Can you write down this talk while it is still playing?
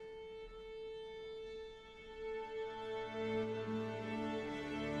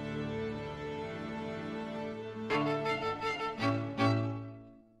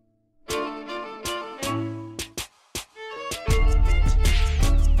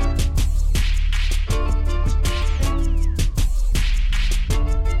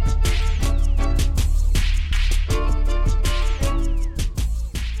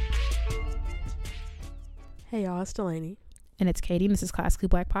it's Delaney. And it's Katie, and this is Classical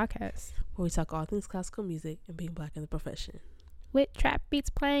Black Podcast, where we talk all things classical music and being black in the profession. with trap beats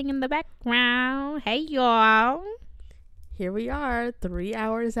playing in the background. Hey, y'all. Here we are, 3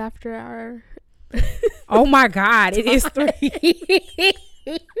 hours after our... Oh, my God. It is 3.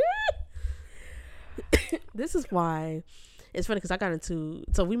 This is why... It's funny because I got into...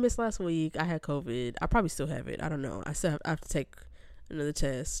 So we missed last week. I had COVID. I probably still have it. I don't know. I have to take another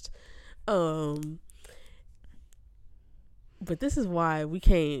test. But this is why we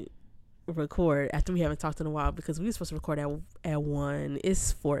can't record after we haven't talked in a while, because we were supposed to record at 1.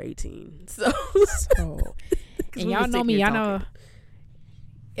 It's 4:18. So and y'all know me. Y'all know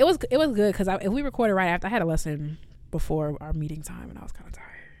it was good because if we recorded right after, I had a lesson before our meeting time and I was kind of tired.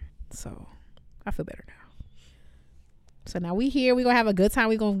 So I feel better now. So now we here. We gonna have a good time.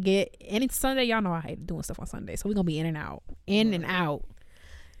 We gonna get any Sunday. Y'all know I hate doing stuff on Sunday, so we gonna be in and out, and out.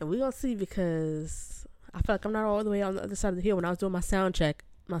 And we gonna see, because I feel like I'm not all the way on the other side of the hill. When I was doing my sound check,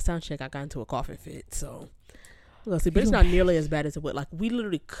 I got into a coughing fit. So we're gonna see. But it's not nearly as bad as it would. Like, we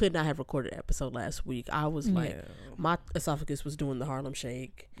literally could not have recorded an episode last week. I was like, my esophagus was doing the Harlem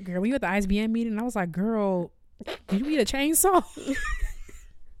Shake. Girl, we were at the ISBN meeting, and I was like, girl, did you need a chainsaw?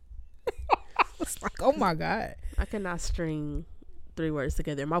 I was like, oh my God. I cannot string 3 words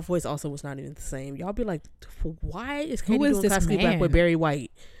together. My voice also was not even the same. Y'all be like, why is Katie doing Classically Black with Barry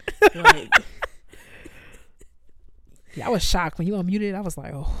White? Like, yeah, I was shocked when you unmuted. I was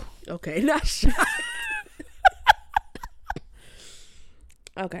like, oh. Okay, not shocked.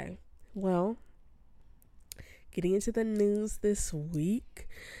 Okay, well, getting into the news this week,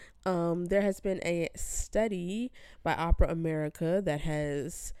 there has been a study by Opera America that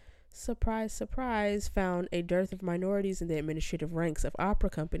has, surprise, surprise, found a dearth of minorities in the administrative ranks of opera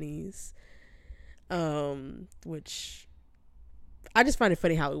companies, which I just find it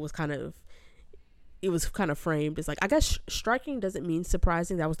funny how it was kind of framed. It's like, I guess striking doesn't mean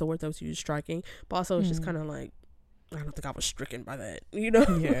surprising. That was the word that was used, striking. But also it's just kind of like, I don't think I was stricken by that, you know?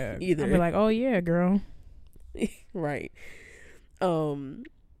 Yeah. Either. I'd be like, oh yeah, girl. Right. So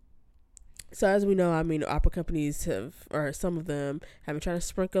as we know, I mean, opera companies or some of them have been trying to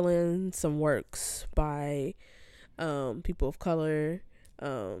sprinkle in some works by people of color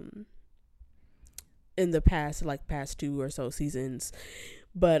in the past 2 or so seasons.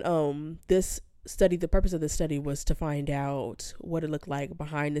 But the purpose of this study was to find out what it looked like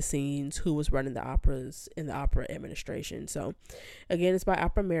behind the scenes, who was running the operas in the opera administration. So again, it's by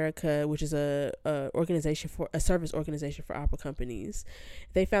Opera America, which is a service organization for opera companies.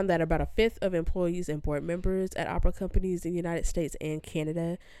 They found that about 1/5 of employees and board members at opera companies in the United States and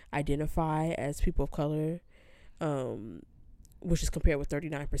Canada identify as people of color, which is compared with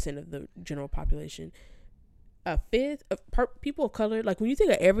 39% of the general population. 1/5 of people of color, like, when you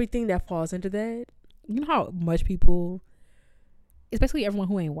think of everything that falls into that, you know how much people, especially everyone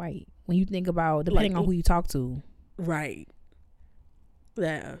who ain't white, when you think about, depending on who you talk to, right?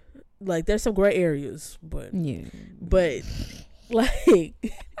 Yeah, like, there's some gray areas, but like,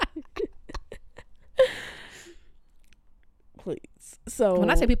 please. So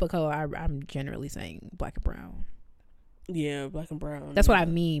when I say people of color, I'm generally saying black and brown. Yeah, black and brown. That's what I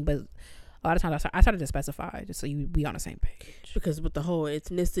mean, but a lot of times I started to specify just so you be on the same page. Because with the whole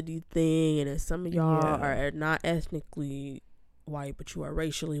ethnicity thing, and some of y'all are not ethnically white, but you are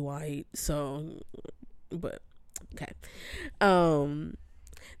racially white. So, but okay. The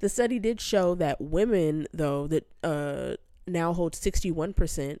study did show that women, though, that now hold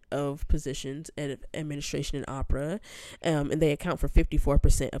 61% of positions at administration in opera, and they account for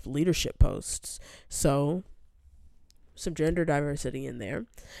 54% of leadership posts. So, some gender diversity in there.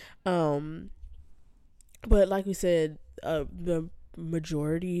 But like we said, the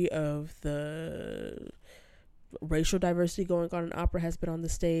majority of the racial diversity going on in opera has been on the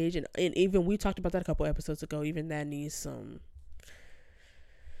stage, and even we talked about that a couple episodes ago. Even that needs a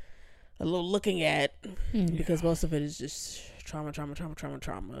little looking at, because most of it is just trauma.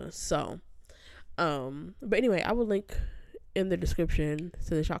 So, but anyway, I will link in the description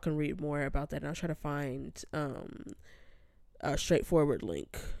so that y'all can read more about that, and I'll try to find a straightforward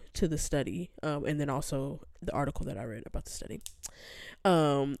link to the study, and then also the article that I read about the study.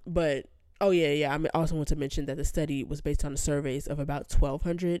 But I also want to mention that the study was based on the surveys of about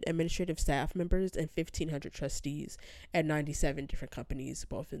 1,200 administrative staff members and 1,500 trustees at 97 different companies,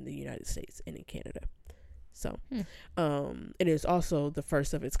 both in the United States and in Canada. So, it is also the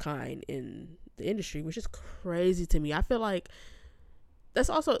first of its kind in the industry, which is crazy to me. I feel like that's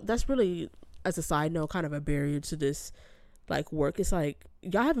really, as a side note, kind of a barrier to this like work. It's like,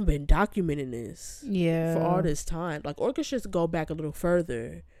 y'all haven't been documenting this for all this time. Like, orchestras go back a little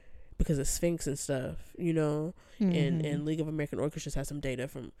further because of Sphinx and stuff, you know, and League of American Orchestras has some data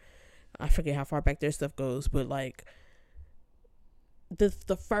from, I forget how far back their stuff goes, but like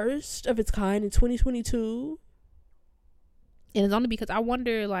the first of its kind in 2022. And it's only because I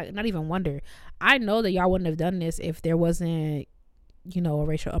wonder, like, not even wonder, I know that y'all wouldn't have done this if there wasn't, you know, a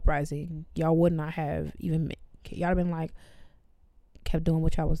racial uprising. Y'all would not have even, y'all have been like, kept doing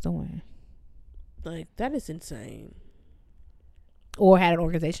what y'all was doing. Like, that is insane. Or had an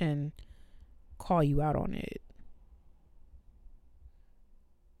organization call you out on it.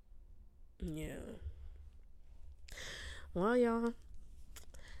 Yeah. Well, y'all,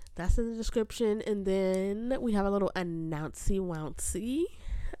 that's in the description. And then we have a little announcy-wouncy.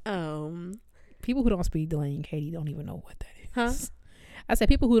 People who don't speak Delaney and Katie don't even know what that is. Huh? I said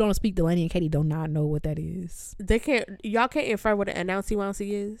people who don't speak Delaney and Katie do not know what that is. Y'all can't infer what an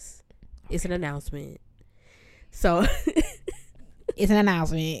announcy-wouncy is. Okay. It's an announcement. So it's an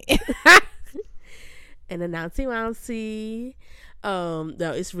announcement. An announcy-wouncy. No,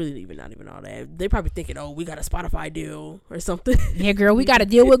 it's really not even all that. They probably thinking, oh, we got a Spotify deal or something. Yeah, girl, we got to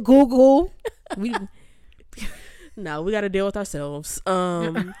deal with Google. No, we got to deal with ourselves.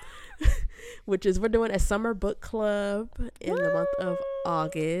 Which is, we're doing a summer book club in the month of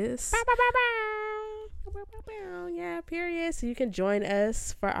August. Yeah, period. So you can join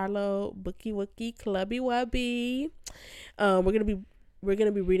us for our little bookie wookie clubby wubby. We're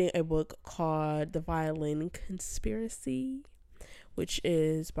gonna be reading a book called The Violin Conspiracy, which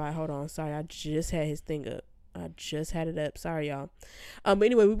is by, hold on, sorry, I just had his thing up. I just had it up. Sorry, y'all. But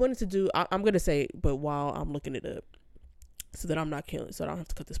anyway, we wanted to do, I'm gonna say, but while I'm looking it up, so that I'm not killing, so I don't have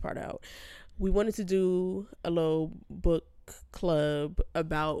to cut this part out. We wanted to do a little book club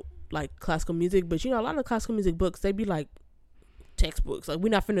about like classical music, but you know, a lot of classical music books, they be like textbooks. Like, we're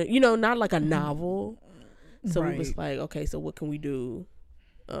not finna, you know, not like a novel. So right. We was like, okay, so what can we do?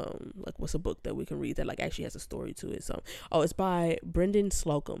 Like, what's a book that we can read that like actually has a story to it? So, it's by Brendan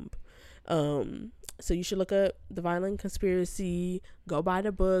Slocum. So you should look up The Violin Conspiracy. Go buy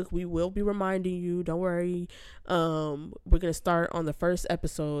the book. We will be reminding you. Don't worry. We're gonna start on the first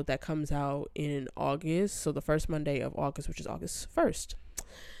episode that comes out in August. So the first Monday of August, which is August 1st.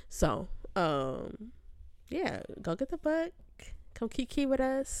 So, yeah, go get the book. Come kiki with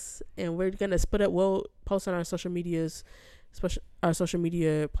us, and we're gonna split up. We'll post on our social medias, our social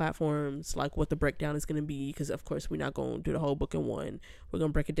media platforms, like what the breakdown is gonna be, because of course we're not gonna do the whole book in one. We're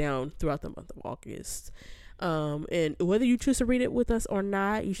gonna break it down throughout the month of August. And whether you choose to read it with us or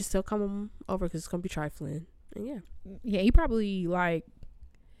not, you should still come over because it's gonna be trifling. And yeah, you probably like.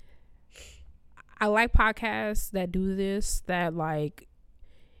 I like podcasts that do this. That like,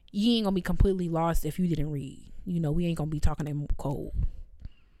 you ain't gonna be completely lost if you didn't read. You know, we ain't gonna be talking in cold.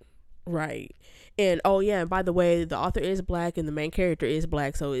 Right. And and by the way, the author is Black and the main character is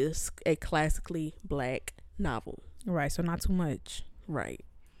Black, so it's a classically Black novel. Right, so not too much. Right.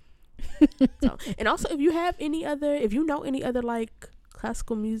 So, and also, if you know any other like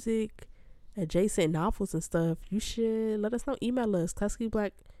classical music adjacent novels and stuff, you should let us know. Email us,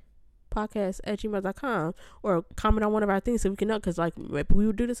 classicallyblackpodcast@gmail.com, or comment on one of our things so we can know, because like maybe we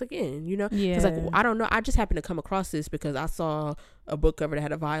would do this again, you know. Because like, I don't know, I just happened to come across this because I saw a book cover that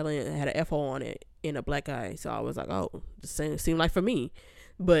had a violin and had an FO on it in a black guy, so I was like, oh, the same seemed like for me.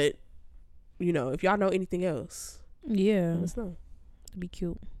 But you know, if y'all know anything else, let us know. It'd be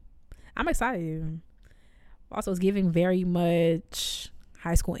cute. I'm excited. Also, it's giving very much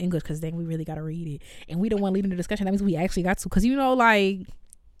high school English, because then we really got to read it, and we don't want to lead in the discussion. That means we actually got to, because you know, like,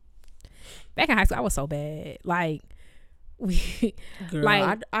 back in high school, I was so bad. Like, girl,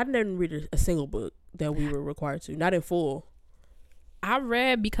 like, I didn't read a single book that we were required to, not in full. I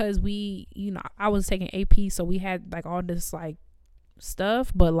read because we, you know, I was taking AP, so we had like all this like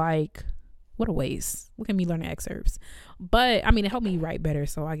stuff, but like, what a waste. Look at me learning excerpts. But I mean, it helped me write better,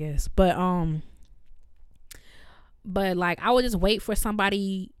 so I guess. But like, I would just wait for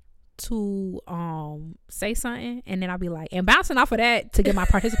somebody to say something, and then I'll be like, and bouncing off of that to get my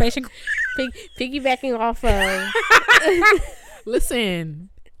participation. Piggybacking off of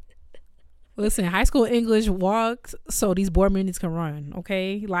listen, high school English walks so these board minutes can run,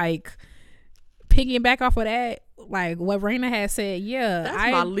 okay? Like, picking back off of that, like what Raina had said,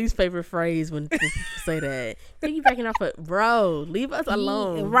 that's my least favorite phrase when people say that. Piggybacking off of, bro, leave us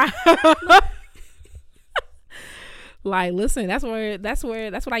alone. Right. Like, listen, that's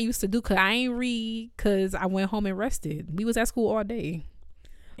what I used to do, because I ain't read, because I went home and rested. We was at school all day.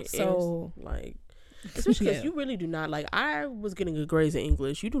 So like, especially because you really do not, like, I was getting good grades in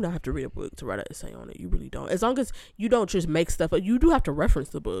English. You do not have to read a book to write an essay on it. You really don't. As long as you don't just make stuff up, you do have to reference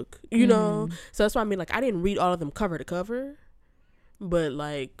the book, you know? So that's what I mean. Like, I didn't read all of them cover to cover, But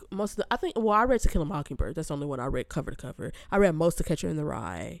like most of the, I read To Kill a Mockingbird. That's the only one I read cover to cover. I read most of Catcher in the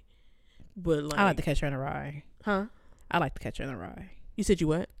Rye. But like, I like The Catcher in the Rye. Huh? I like The Catcher in the Rye. You said you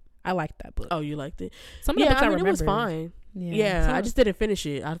what? I liked that book. Oh, you liked it? Some of the books I remember. It was fine. Yeah, I just didn't finish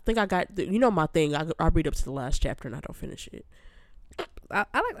it. I think I got my thing. I read up to the last chapter and I don't finish it. I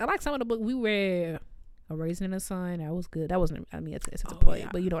like some of the book we read. A Raisin in the Sun. That was good. That wasn't. I mean, it's a play,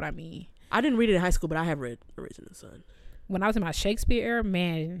 but you know what I mean. I didn't read it in high school, but I have read A Raisin in the Sun. When I was in my Shakespeare era,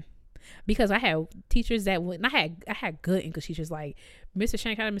 man, because I had teachers that would. I had good English teachers like Mr.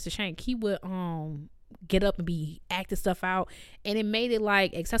 Shank. Mr. Shank, he would get up and be acting stuff out, and it made it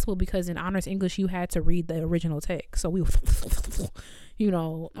like accessible because in honors English you had to read the original text. So we,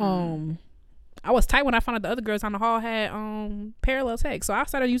 I was tight when I found out the other girls on the hall had parallel text, so I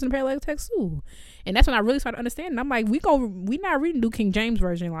started using parallel text too, and that's when I really started understanding. I'm like, we not reading New King James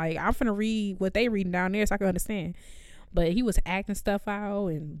Version. Like, I'm finna read what they reading down there so I can understand. But he was acting stuff out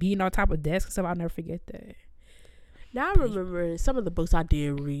and being on top of desks and stuff. I'll never forget that. Now I remember some of the books I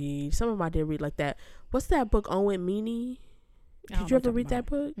did read. Some of them I did read like that. What's that book, Owen Meany? Did you ever read that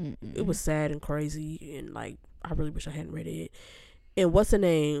book? Mm-mm. It was sad and crazy, and like I really wish I hadn't read it. And what's the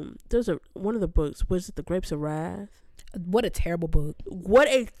name? There's one of the books. Was it The Grapes of Wrath? What a terrible book. What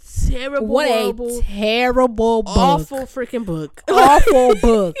a terrible book. Awful freaking book. Awful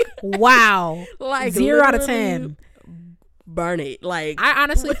book. Wow. Like 0 out of 10. Burn it. Like, I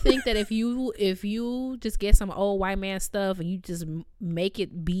honestly think that if you just get some old white man stuff and you just make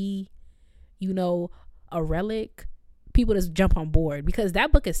it be, a relic, people just jump on board because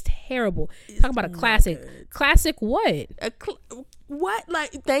that book is terrible. Talk about a classic. Good. Classic what? What?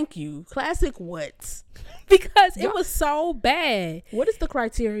 Like, thank you. Classic what? Because it was so bad. What is the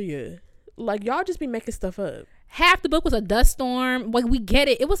criteria? Like, y'all just be making stuff up. Half the book was a dust storm. Like, we get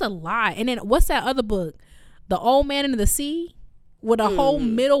it. It was a lie. And then what's that other book? The Old Man in the Sea? Where the whole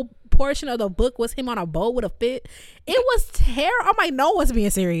middle portion of the book was him on a boat with a fit. It was terrible. I'm like, no one's being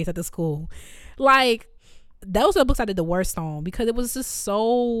serious at the school. Like, those are the books I did the worst on because it was just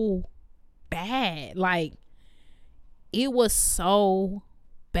so bad. Like, it was so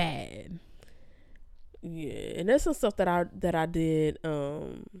bad. Yeah, and there's some stuff that I did.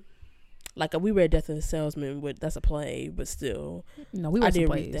 Like we read Death of the Salesman, that's a play, but still, no, we read I did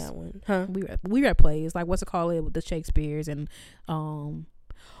plays. read that one, huh? We read plays like what's it called with the Shakespeare's and it's a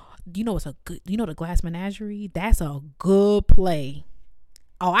good. The Glass Menagerie. That's a good play.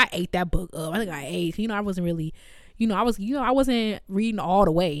 Oh, I ate that book up. I think I ate. I wasn't really. I wasn't reading all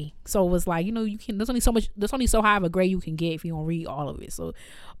the way. So it was like, you can, there's only so high of a grade you can get if you don't read all of it. So,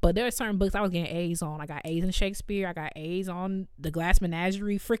 but there are certain books I was getting A's on. I got A's in Shakespeare. I got A's on The Glass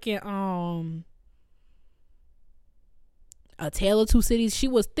Menagerie. Freaking, A Tale of Two Cities. She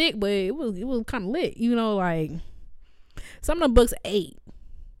was thick, but it was kind of lit. Like some of the books 8.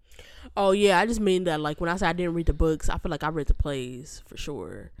 Oh yeah, I just mean that like when I say I didn't read the books, I feel like I read the plays for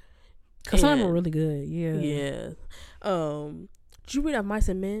sure. Cause some of them were really good. Yeah. Yeah. Did you read Of Mice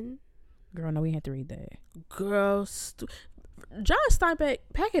and Men? Girl, no, we had to read that. Girl, John Steinbeck,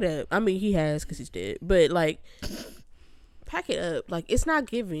 pack it up. I mean, he has because he's dead, but like, pack it up. Like, it's not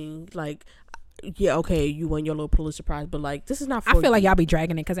giving. Like, yeah, okay, you won your little Pulitzer Prize, but like, this is not. I feel like y'all be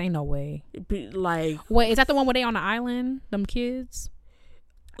dragging it because ain't no way. Like, wait, is that the one where they on the island? Them kids.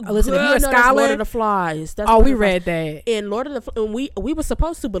 Listen, if you're a scholar, that's Lord of the Flies. We read that. And Lord of the and we were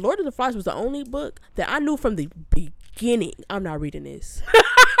supposed to, but Lord of the Flies was the only book that I knew from the beginning. I'm not reading this.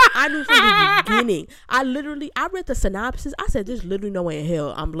 I knew from the beginning. I read the synopsis. I said, "There's literally no way in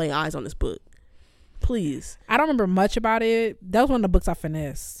hell I'm laying eyes on this book." Please. I don't remember much about it. That was one of the books I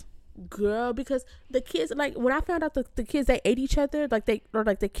finessed. Girl, because the kids, like when I found out the kids, they ate each other, they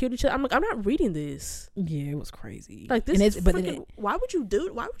killed each other. I'm like, I'm not reading this. Yeah, it was crazy. Like this, why would you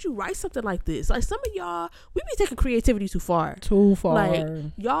write something like this? Like some of y'all, we be taking creativity too far. Like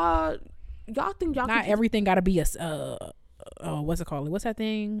y'all think y'all not everything got to be a what's it called? What's that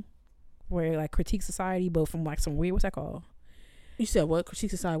thing where like critique society, but from like some weird. What's that called? You said what?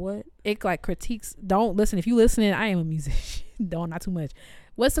 Critique society? What? It like critiques. Don't listen. If you listening, I am a musician. Not too much.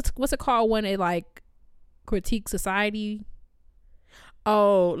 What's it called when it like critique society?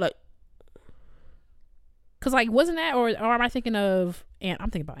 Oh, like, cause like wasn't that or am I thinking of?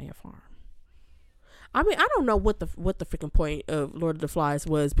 I'm thinking about Ant Farm. I mean, I don't know what the freaking point of Lord of the Flies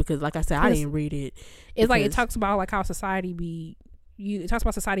was because, like I said, I didn't read it. It's like it talks about like how society it talks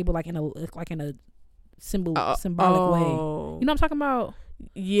about society, but like in a symbolic way. You know what I'm talking about?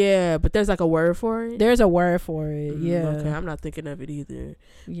 Yeah, but there's like a word for it. There's a word for it. Yeah. Okay, I'm not thinking of it either.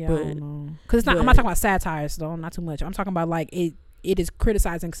 Yeah, but, I don't know. Because it's not. I'm not talking about satire, though. Not too much. I'm talking about like it is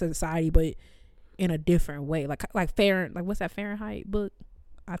criticizing society, but in a different way. Like what's that Fahrenheit book?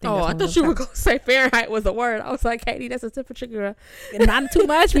 I thought you were gonna say Fahrenheit was a word. I was like, Katie, that's a temperature, girl. Not too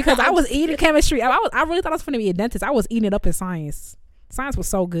much, because I was eating chemistry. I really thought I was going to be a dentist. I was eating it up in science. Science was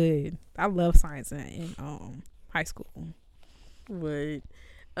so good. I love science in high school. But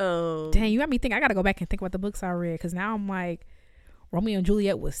dang, you got me think. I got to go back and think about the books I read, because now I'm like, Romeo and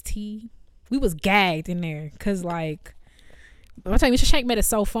Juliet was tea. We was gagged in there because like, I'm telling you, Mr. Shank made it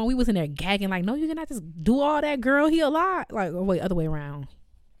so fun. We was in there gagging like, no, you cannot just do all that, girl. He alive. Like, oh, wait, other way around.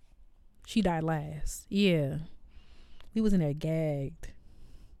 She died last. Yeah. We was in there gagged.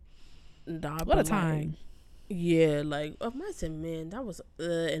 Nah, what a time. Yeah, like of Mice and Men, that was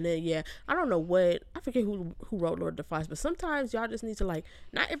and then yeah, I don't know what, I forget who wrote Lord of the Flies, but sometimes y'all just need to like,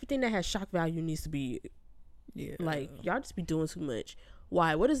 not everything that has shock value needs to be, yeah, like y'all just be doing too much.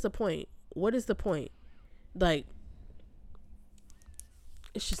 Why? What is the point? Like,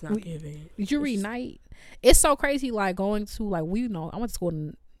 it's just not giving. Did you read Night? It's so crazy, like going to like, we I went to school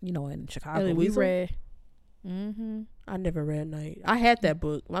in Chicago. We read. I never read Night. I had that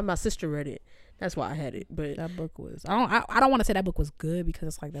book. My sister read it. That's why I had it. But that book was, I don't want to say that book was good, because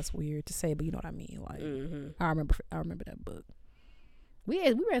it's like, that's weird to say, but you know what I mean. Like, I remember that book. We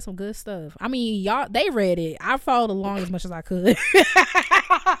read some good stuff. I mean, y'all, they read it. I followed along as much as I could.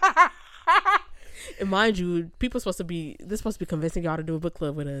 And mind you, they're supposed to be convincing y'all to do a book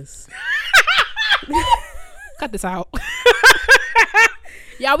club with us. Cut this out.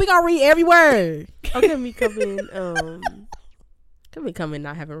 Y'all, we gonna read every word. Okay, me coming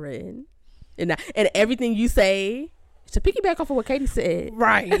not having read, and everything you say to piggyback off of what Katie said,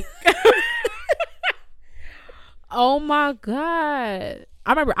 right? Oh my god, I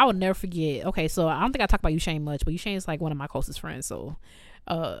remember. I will never forget. Okay, so I don't think I talk about Ushane much, but Ushane is like one of my closest friends. So,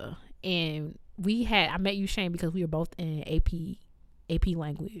 and I met Ushane because we were both in AP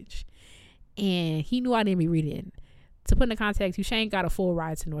language, and he knew I didn't be reading. To put in the context, Ushane got a full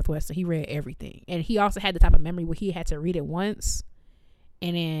ride to Northwestern. He read everything. And he also had the type of memory where he had to read it once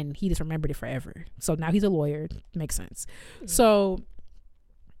and then he just remembered it forever. So now he's a lawyer. Makes sense. Mm-hmm. So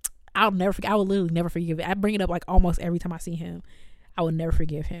I will literally never forgive it. I bring it up like almost every time I see him. I will never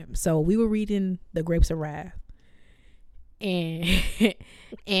forgive him. So we were reading The Grapes of Wrath. And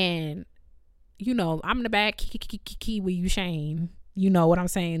I'm in the back with Ushane. You know what I'm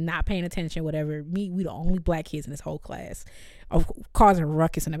saying? Not paying attention, whatever. We the only black kids in this whole class, of causing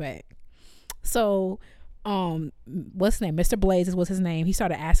ruckus in the back. So, what's his name? Mr. Blazes was his name. He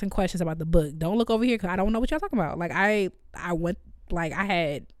started asking questions about the book. Don't look over here, because I don't know what y'all talking about. Like I went, like I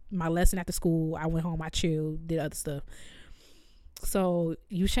had my lesson after school. I went home, I chilled, did other stuff. So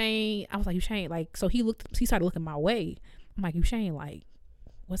Ushane, I was like, Ushane, like, so he started looking my way. I'm like, Ushane, like,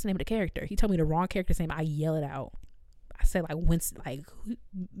 what's the name of the character? He told me the wrong character's name. I yell it out. I said like,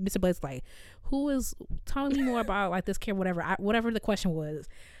 Mr. Blaze, like, who is telling me more about like this character, whatever the question was.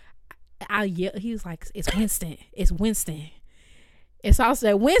 I yell. He was like, it's Winston. It's Winston. And so I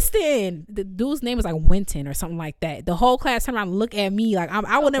said, Winston. The dude's name is like Winton or something like that. The whole class turned around and look at me like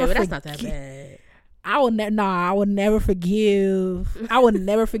I would never. But that's not that bad. I would never forgive. I would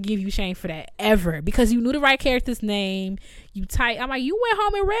never forgive you, Shane, for that ever, because you knew the right character's name. I'm like, you went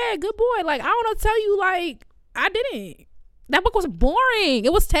home and read. Good boy. Like, I don't know, tell you, like, I didn't. That book was boring.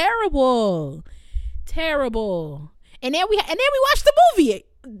 It was terrible. And then we watched the movie.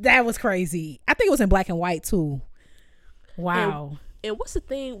 That was crazy. I think it was in black and white too. Wow. And what's the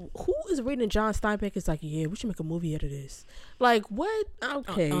thing? Who is reading John Steinbeck? It's like, yeah, we should make a movie out of this. Like, what?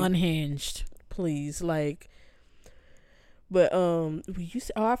 Okay. Unhinged. Please, like. But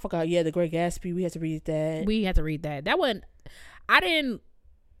I forgot. Yeah, The Great Gatsby. We had to read that. That one, I didn't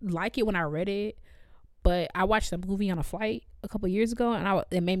like it when I read it. But I watched the movie on a flight a couple years ago, and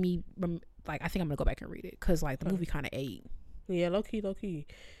it made me like, I think I'm gonna go back and read it, because like the movie kind of ate. Yeah, low key. Yeah,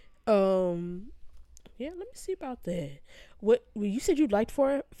 let me see about that. What you said you liked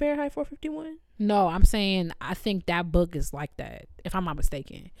Fahrenheit 451? No, I'm saying I think that book is like that, if I'm not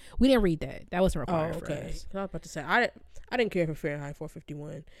mistaken. We didn't read that. That wasn't required. Oh, okay. For us. I was about to say I didn't care for Fahrenheit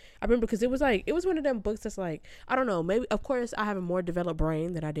 451. I remember because it was one of them books that's like, I don't know, maybe, of course I have a more developed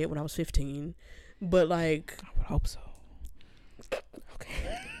brain than I did when I was 15. But like, I would hope so.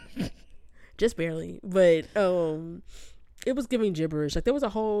 Okay. Just barely. But it was giving gibberish. Like it was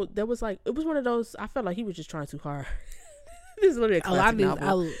one of those, I felt like he was just trying too hard. This is literally a classic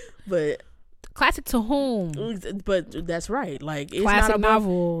novel. But classic to whom? But that's right. Like, it's classic not above,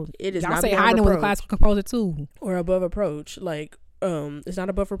 novel. It is y'all not say beyond Haydn reproach. was a classical composer too, or above reproach. Like, it's not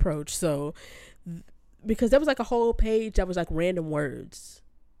above reproach. So, because there was like a whole page that was like random words.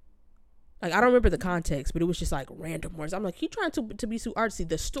 Like, I don't remember the context, but it was just like random words. I'm like, you trying to be too artsy.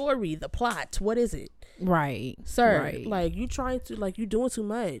 The story, the plot, what is it? Right. Sir, right. like, you trying to, like, you doing too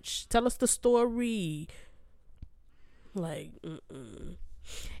much. Tell us the story. Like, And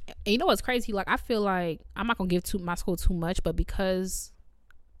you know what's crazy? Like, I feel like I'm not gonna give my school too much, but because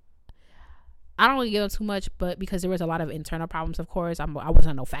I don't really give them too much, but because there was a lot of internal problems, of course, I wasn't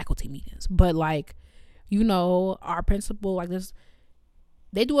at no faculty meetings. But like, you know, our principal, like this,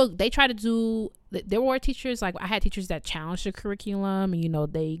 they try to do. There were teachers, like I had teachers that challenged the curriculum, and you know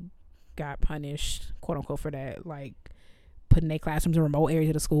they got punished, quote unquote, for that, like putting their classrooms in remote areas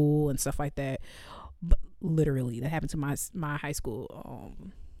of the school and stuff like that. But literally, that happened to my high school.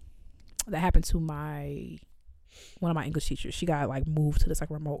 That happened to one of my English teachers. She got like moved to this like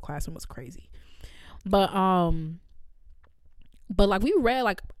remote classroom. It was crazy. But like we read,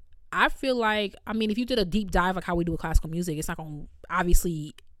 like I feel like, I mean, if you did a deep dive like how we do with classical music, it's not gonna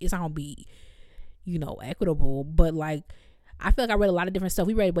be, you know, equitable. But like I feel like I read a lot of different stuff.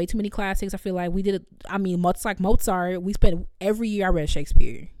 We read way too many classics. I feel like we did much like Mozart. We spent every year I read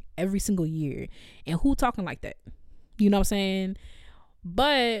Shakespeare, every single year. And who talking like that? You know what I'm saying?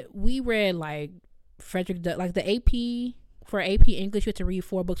 But we read like like the AP. For AP English, you had to read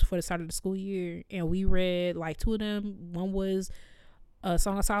 4 books before the start of the school year, and we read like 2 of them. One was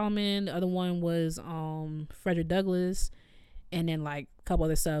Song of Solomon, the other one was Frederick Douglass, and then like a couple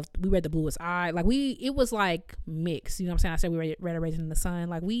other stuff. We read The Bluest Eye. Like it was like mixed. You know what I'm saying? I said we read A Raisin in the Sun.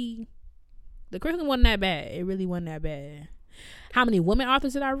 Like the curriculum wasn't that bad. It really wasn't that bad. How many women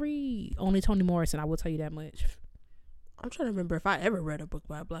authors did I read? Only Toni Morrison. I will tell you that much. I'm trying to remember if I ever read a book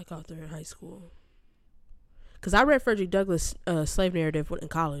by a black author in high school. Because I read Frederick Douglass' slave narrative in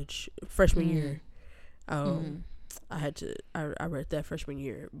college, freshman year. I read that freshman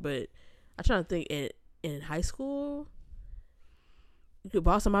year. But I'm trying to think, in high school,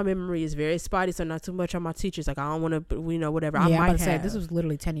 also my memory is very spotty, so not too much on my teachers. Like, I don't want to, whatever. Yeah, I might say this was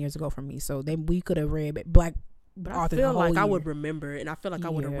literally 10 years ago for me, so we could have read black authors. I feel like year. I would remember it, and I feel like I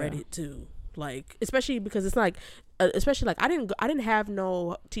would have read it too. Like, especially because it's like, I didn't have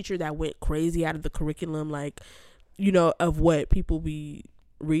no teacher that went crazy out of the curriculum, like, of what people be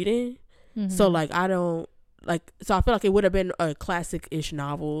reading. So like, I don't like, so I feel like it would have been a classic-ish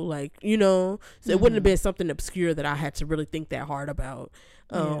novel, like, so it wouldn't have been something obscure that I had to really think that hard about,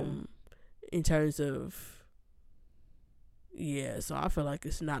 in terms of, so I feel like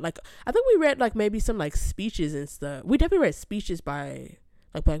it's not like, I think we read like maybe some like speeches and stuff. We definitely read speeches by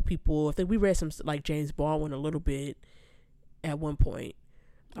like black people. I think we read some like James Baldwin a little bit at one point.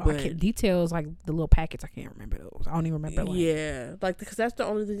 But details like the little packets, I can't remember those. I don't even remember. Like because that's the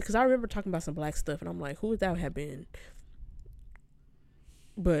only thing. Because I remember talking about some black stuff, and I'm like, who would that have been?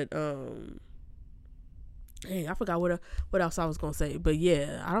 But dang, I forgot what else I was gonna say. But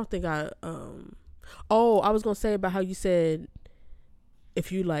yeah, I don't think I I was gonna say about how you said if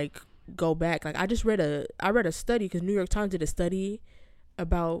you like go back, like I read a study, because New York Times did a study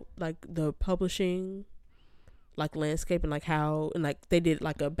about like the publishing like landscape, and like how, and like they did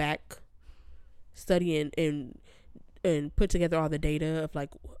like a back study and put together all the data of like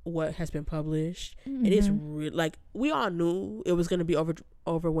what has been published. And it's like, we all knew it was going to be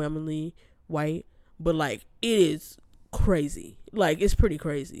overwhelmingly white, but like it is crazy. Like, it's pretty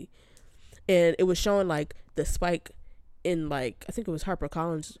crazy. And it was showing like the spike in, like, I think it was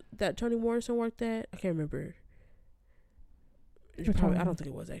HarperCollins that Toni Morrison worked at. I can't remember. I don't think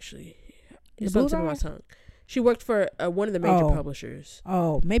it was, actually. It's on the tip of my tongue. She worked for one of the major publishers.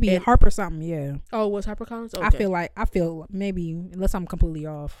 Oh, maybe Harper something, yeah. Oh, it was HarperCollins? Okay. I feel maybe, unless I'm completely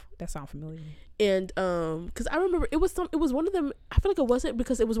off, that sounds familiar. And because I remember it was one of them. I feel like it wasn't,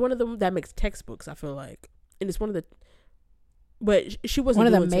 because it was one of them that makes textbooks, I feel like. And it's one of the, but she wasn't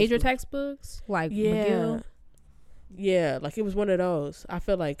one of the major textbooks, like McGill. Yeah, like it was one of those. I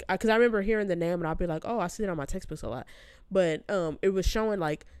feel like, because I remember hearing the name and I'll be like, oh, I see it on my textbooks a lot. But it was showing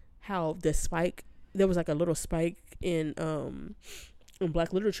like how the spike, there was like a little spike in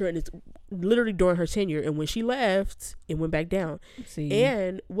black literature, and it's literally during her tenure, and when she left it went back down.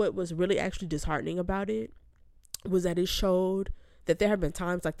 And what was really actually disheartening about it was that it showed that there have been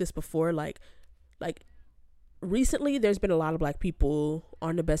times like this before. Like recently there's been a lot of black people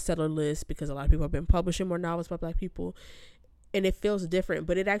on the bestseller list, because a lot of people have been publishing more novels by black people, and it feels different.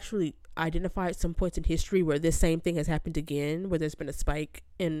 But it actually identified some points in history where this same thing has happened again, where there's been a spike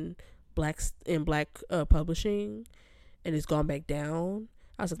in black publishing, and it's gone back down.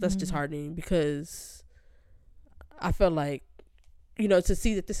 I was like, that's disheartening, because I felt like, to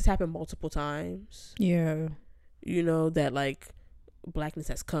see that this has happened multiple times. Yeah. That like blackness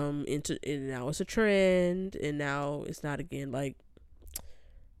has come into, and now it's a trend, and now it's not again. Like,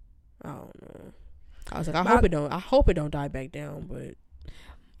 I don't know. I was like, I hope it don't die back down. But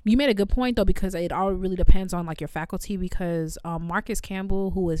you made a good point though, because it all really depends on like your faculty. Because Marcus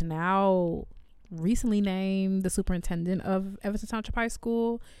Campbell, who is now recently named the superintendent of Evanston Township High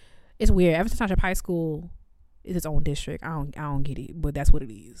School, it's weird. Evanston Township High School is its own district. I don't get it, but that's what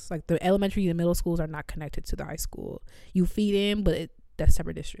it is. Like the elementary and middle schools are not connected to the high school. You feed in, but that's a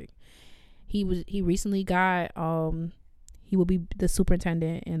separate district. He recently got he will be the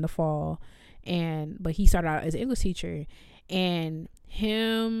superintendent in the fall, but he started out as an English teacher, and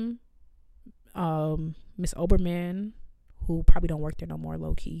him, Miss Oberman, who probably don't work there no more,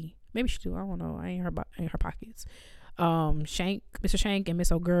 low key. Maybe she do. I don't know. I ain't her pockets. Mr. Shank and Miss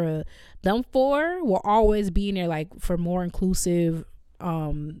Ogura, them four will always be in there like for more inclusive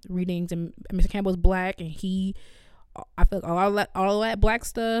readings. And Mr. Campbell's black, and I feel like all that black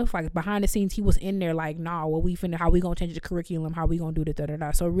stuff, like behind the scenes, he was in there like, nah, how we gonna change the curriculum, how we gonna do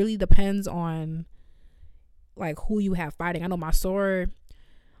this, So it really depends on like who you have fighting. I know my sorry,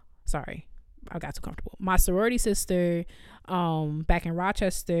 I got too comfortable. My sorority sister, back in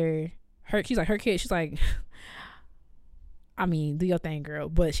Rochester, her kid, she's like, I mean, do your thing, girl.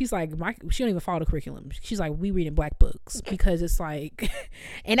 But she's like, she don't even follow the curriculum. She's like, we reading black books, because it's like,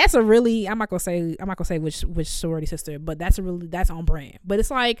 and that's a really, I'm not gonna say which sorority sister, but that's on brand. But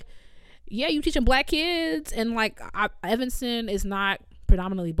it's like, yeah, you teaching black kids, and like Evanston is not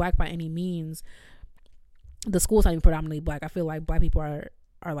predominantly black by any means. The school's not even predominantly black. I feel like black people are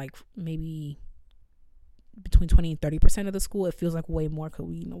like maybe between 20 and 30% of the school. It feels like way more because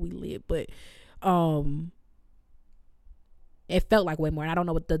we live, but it felt like way more. And I don't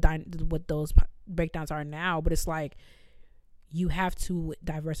know what those breakdowns are now, but it's like you have to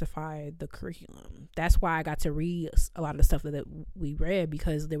diversify the curriculum. That's why I got to read a lot of the stuff that we read,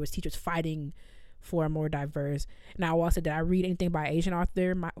 because there was teachers fighting for a more diverse. Now, also, did I read anything by Asian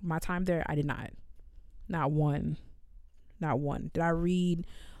author my time there? I did not. Not one. Did I read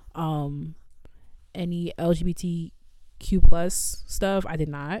any LGBTQ plus stuff? I did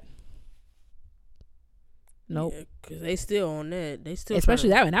not. Nope. Yeah, cause they still on that. They still, especially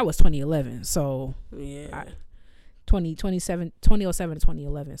that one. That was 2011. So yeah, 2007 to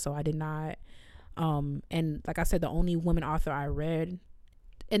 2011. So I did not. And like I said, the only woman author I read,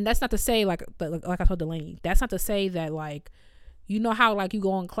 and that's not to say like I told Delaney, that's not to say that like, you know how like you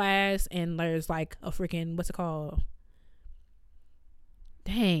go in class and there's like a freaking, what's it called?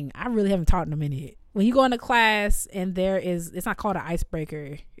 Dang, I really haven't taught in a minute. When you go into class and it's not called an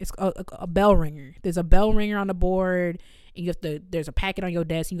icebreaker, it's a bell ringer. There's a bell ringer on the board, and there's a packet on your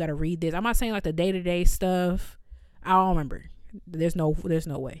desk, and you got to read this. I'm not saying like the day-to-day stuff. I don't remember. There's no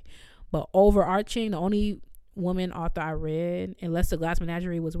way. But overarching, the only woman author I read, unless The Glass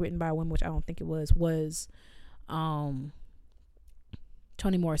Menagerie was written by a woman, which I don't think it was Toni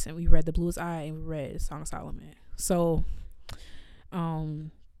Morrison. We read The Bluest Eye, and we read Song of Solomon. So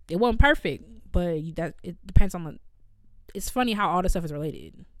it wasn't perfect, but it depends on it's funny how all this stuff is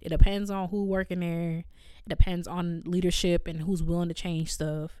related. It depends on who working there. It depends on leadership and who's willing to change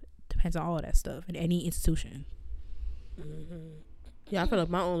stuff. It depends on all of that stuff in any institution. Mm-hmm. Yeah, I feel like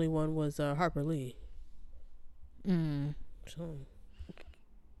my only one was Harper Lee. So,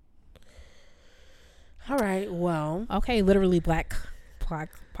 all right, well, okay, literally black plot.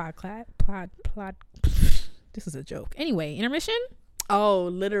 This is a joke. Anyway, intermission. Oh,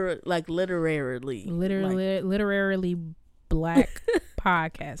 literarily black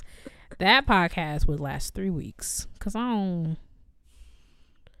podcast. That podcast would last 3 weeks, because I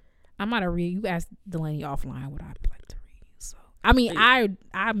might have read. You asked Delaney offline what I'd like to read. So I mean, I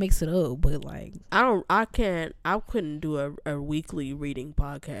mix it up, but like I couldn't do a weekly reading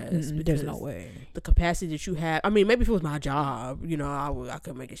podcast. There's no way. The capacity that you have. I mean, maybe if it was my job, I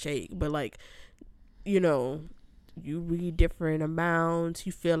could make it shake. But like, you read different amounts.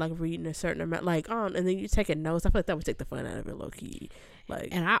 You feel like reading a certain amount, and then you taking notes. I feel like that would take the fun out of it, low key. Like,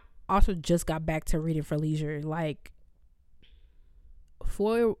 and I also just got back to reading for leisure. Like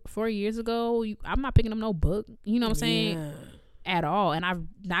 4 years ago, I'm not picking up no book. You know what I'm saying? Yeah. At all. And I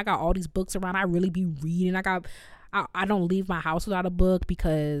got all these books around. I really be reading. I don't leave my house without a book,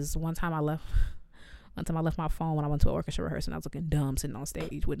 because one time I left my phone when I went to an orchestra rehearsal, and I was looking dumb sitting on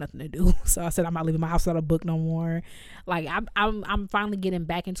stage with nothing to do. So I said, I'm not leaving my house without a book no more. Like I'm finally getting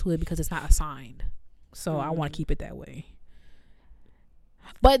back into it, because it's not assigned. So I want to keep it that way.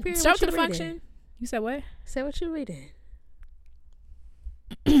 But start to the function. You said what? Say what you reading.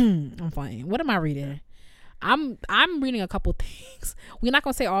 I'm fine. What am I reading? I'm reading a couple things. We're not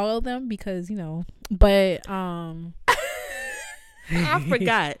gonna say all of them, because but I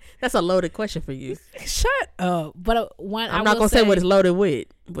forgot. That's a loaded question for you. Shut up. But I'm not gonna say what it's loaded with,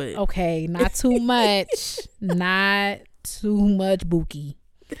 but okay, not too much. Not too much, Buki.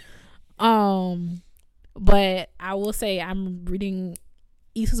 But I will say I'm reading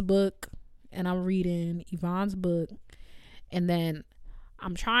Issa's book and I'm reading Yvonne's book, and then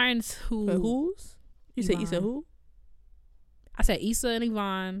I'm trying to. Wait, who's? You said Issa who? I said Issa and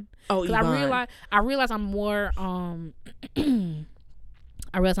Yvonne. Oh, Yvonne. I realize I'm more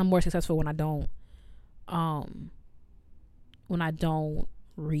I realize I'm more successful when I don't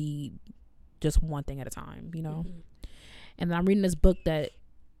read just one thing at a time, you know. And I'm reading this book that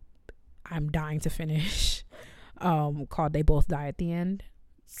I'm dying to finish, called They Both Die at the End.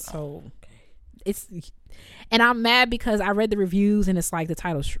 So it's, and I'm mad because I read the reviews and it's like the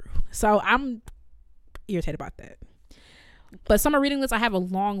title's true. So I'm irritated about that. But summer reading list, I have a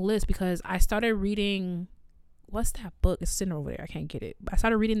long list because I started reading, what's that book? It's sitting over there. I can't get it. I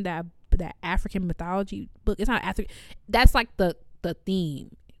started reading that African mythology book. It's not African. That's like the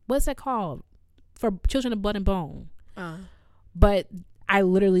theme. What's that called? For Children of Blood and Bone. But I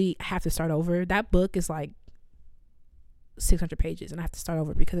literally have to start over. That book is like 600 pages and I have to start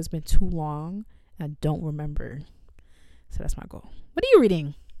over because it's been too long and I don't remember. So that's my goal. What are you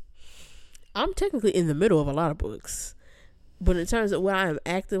reading? I'm technically in the middle of a lot of books. But in terms of what I am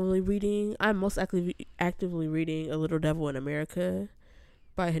actively reading, I'm most actively reading A Little Devil in America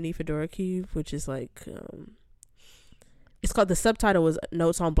by Hanifa Dorakib, which is like, it's called, the subtitle was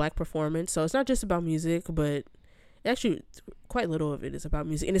Notes on Black Performance. So it's not just about music, but actually quite little of it is about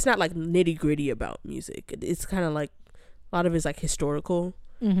music. And it's not like nitty gritty about music. It's kind of like, a lot of it's like historical.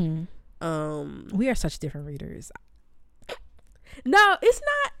 Mm-hmm. We are such different readers. No, it's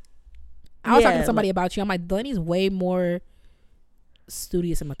not. I was talking to somebody about you. I'm like, Delaney's way more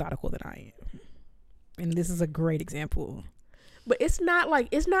studious and methodical than I am, and this is a great example. But it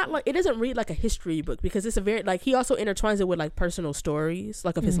doesn't read like a history book because it's a very, like, he also intertwines it with like personal stories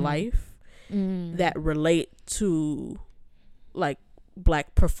like of his life that relate to like black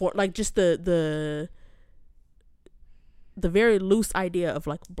like just the very loose idea of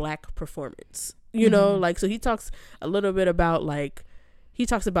like black performance, you know, like, so he talks a little bit about like, he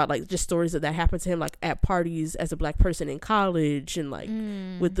talks about like just stories that happened to him like at parties as a black person in college, and like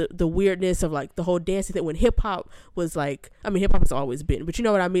with the weirdness of like the whole dancing thing when hip-hop was like, I mean, hip-hop has always been, but you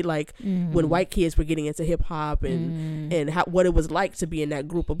know what I mean, like when white kids were getting into hip-hop and how, what it was like to be in that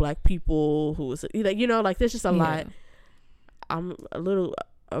group of black people who was like, you know, like there's just a lot. I'm a little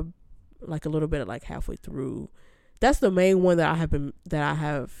bit like halfway through. That's the main one that I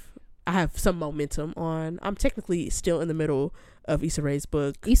have some momentum on. I'm technically still in the middle of Issa Rae's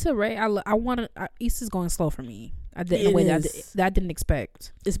book. Issa Rae, Issa's going slow for me. I didn't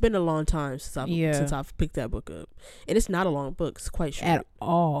expect. It's been a long time since I've picked that book up, and it's not a long book. It's quite short at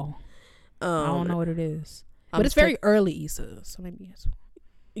all. I don't know what it is, but it's very early Issa, so maybe it's.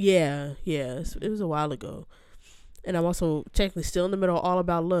 Yeah, it was a while ago. And I'm also technically still in the middle of All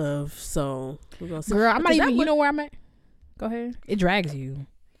About Love, so we're gonna see. Girl, I'm not even. You know where I'm at? Go ahead. It drags you.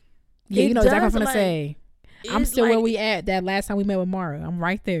 Yeah, you know exactly what I'm gonna say. I'm still where we at that last time we met with Mara. I'm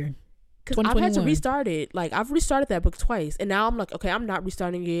right there. Because I've had to restart it. Like, I've restarted that book twice, and now I'm like, okay, I'm not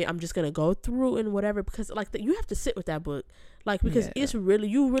restarting it. I'm just gonna go through and whatever, because like you have to sit with that book, like, because it's really,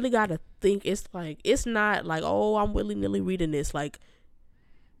 you really gotta think. It's like, it's not like, oh, I'm willy nilly reading this. Like,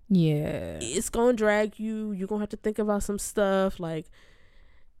 it's gonna drag you. You're gonna have to think about some stuff, like.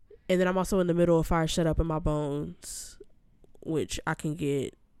 And then I'm also in the middle of Fire Shut Up in My Bones, which I feel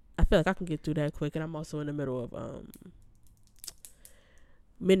like I can get through that quick. And I'm also in the middle of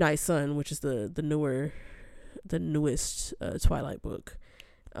Midnight Sun, which is the newest Twilight book.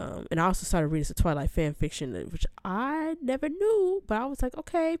 And I also started reading some Twilight fan fiction, which I never knew, but I was like,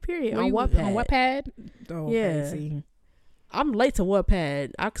 okay, period. On Wattpad? Oh, yeah. Crazy. I'm late to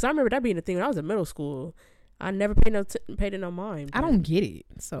Wattpad because I remember that being a thing when I was in middle school. I never paid it no mind. I don't get it.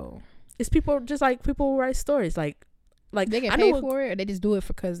 So it's people who write stories like they get paid for it, or they just do it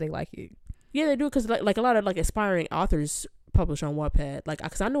because they like it. Yeah, they do it because like a lot of like aspiring authors publish on Wattpad. Like,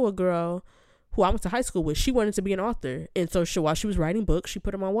 because I knew a girl who I went to high school with. She wanted to be an author, and so while she was writing books, she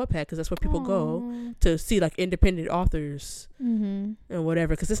put them on Wattpad because that's where people go to see like independent authors and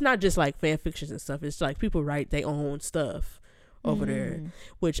whatever. Because it's not just like fan fictions and stuff. It's like people write their own stuff over there.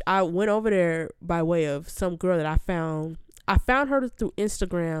 Which I went over there by way of some girl that I found. I found her through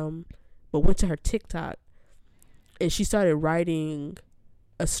Instagram, but went to her TikTok. And she started writing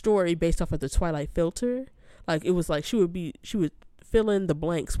a story based off of the Twilight filter. Like, it was like she would fill in the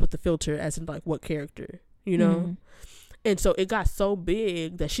blanks with the filter as in like what character, you know? And so it got so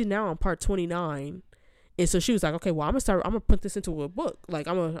big that she's now on part 29. And so she was like, okay, well, I'm gonna put this into a book. Like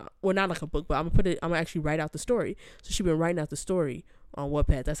not like a book, but I'm gonna actually write out the story. So she been writing out the story on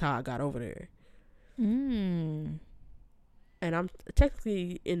Wattpad. That's how I got over there. And I'm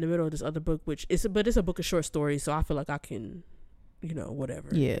technically in the middle of this other book, it's a book of short stories. So I feel like I can, whatever.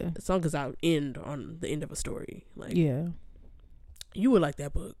 Yeah. As long as I end on the end of a story. Like, yeah. You would like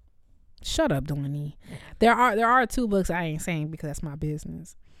that book. Shut up, Delaney. There are 2 books I ain't saying because that's my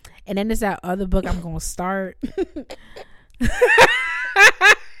business. And then there's that other book I'm going to start.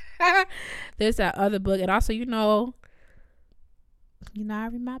 There's that other book. And also, I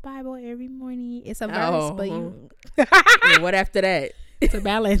read my Bible every morning. It's a verse, but what after that? It's a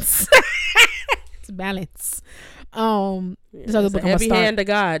balance. It's a balance. This other book, a heavy hand of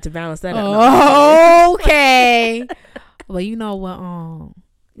God to balance that out. Okay. Well, you know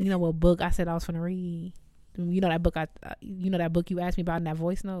what book I said I was gonna read. That book that book you asked me about in that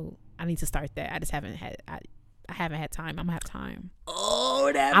voice note. I need to start that. I just haven't had. I haven't had time. I'm gonna have time.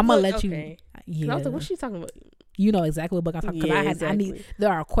 Oh, that. I'm gonna let okay. you. Yeah. I was like, what's she talking about? You know exactly what book I'm talking about. Because exactly.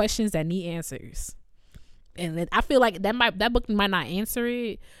 There are questions that need answers, and I feel like that book might not answer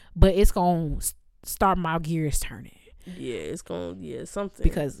it, but it's gonna start my gears turning. Yeah, it's gonna something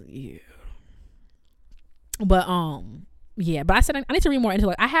because But but I said I need to read more into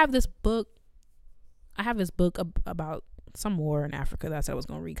it. I have this book about some war in Africa that I said I was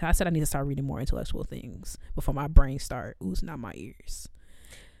going to read. Cause I said I need to start reading more intellectual things before my brain start oozing out my ears.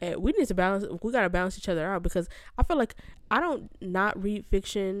 And we need to balance. We got to balance each other out because I feel like I don't not read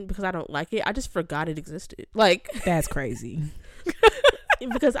fiction because I don't like it. I just forgot it existed. Like, that's crazy.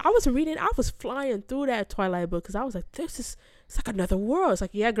 Because I was flying through that Twilight book because I was like, it's like another world. It's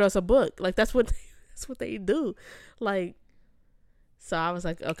like, yeah, girl, it's a book. Like, that's what they do. Like, so I was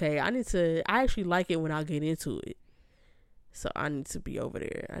like, okay, I actually like it when I get into it. So I need to be over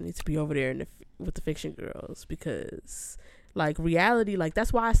there. With the fiction girls because, like, reality, like,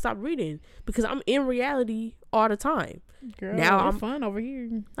 that's why I stopped reading because I'm in reality all the time. Girl, now I'm fun over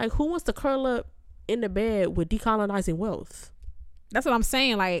here. Like, who wants to curl up in the bed with decolonizing wealth? That's what I'm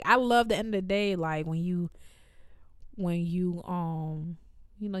saying. Like, I love the end of the day, like, when you you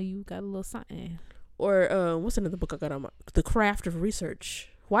got a little something. Or what's another book I got on The Craft of Research?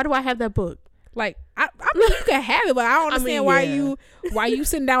 Why do I have that book? Like, I mean, you can have it, but I don't understand why you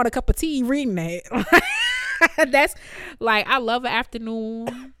sitting down with a cup of tea reading that. That's like, I love an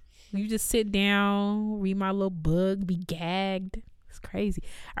afternoon. You just sit down, read my little book, be gagged. It's crazy.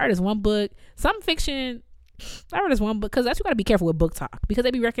 I read this one book, some fiction. I read this one book because that's you got to be careful with book talk because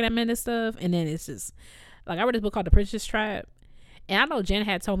they be recommending stuff, and then it's just like I read this book called The Princess Trap. And I know Jen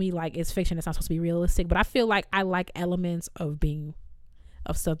had told me like it's fiction, it's not supposed to be realistic, but I feel like I like elements of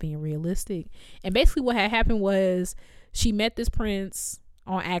stuff being realistic. And basically what had happened was she met this prince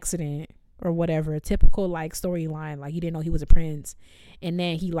on accident or whatever, a typical like storyline, like he didn't know he was a prince, and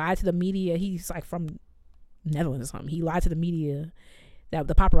then he lied to the media. He's like from Netherlands or something. He lied to the media that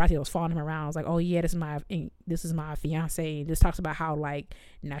the paparazzi that was following him around was like, oh yeah, this is my fiance. And this talks about how like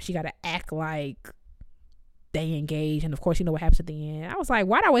now she got to act like they engage, and of course you know what happens at the end. I was like,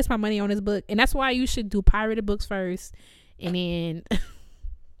 why'd I waste my money on this book? And that's why you should do pirated books first, and then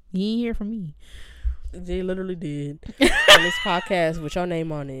you ain't hear from me. They literally did on this podcast with your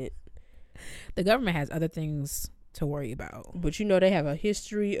name on it. The government has other things to worry about, but they have a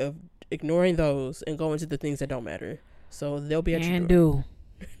history of ignoring those and going to the things that don't matter. So they'll be at your door.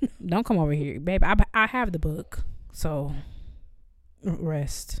 Don't come over here, babe. I have the book, so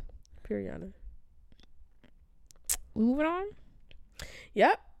rest. Period. We moving on?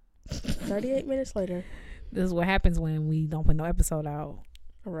 Yep. 38 minutes later. This is what happens when we don't put no episode out.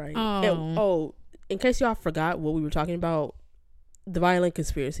 All right. And, in case y'all forgot what we were talking about, The Violent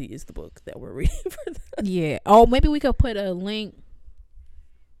Conspiracy is the book that we're reading for that. Yeah. Oh, maybe we could put a link.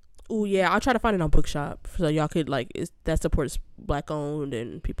 Oh, yeah. I'll try to find it on Bookshop so y'all could, like, that supports Black owned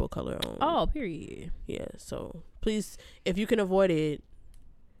and people of color owned. Oh, period. Yeah. So please, if you can avoid it,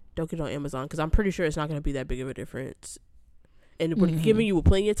 don't get it on Amazon because I'm pretty sure it's not going to be that big of a difference. And we're giving you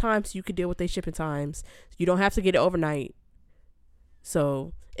plenty of time so you can deal with their shipping times. You don't have to get it overnight.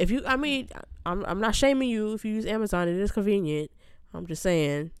 So if you, I'm not shaming you if you use Amazon. It is convenient. I'm just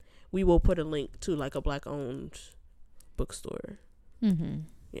saying we will put a link to like a Black owned bookstore. Mm-hmm.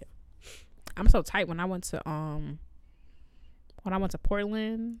 Yeah. I'm so tight when I went to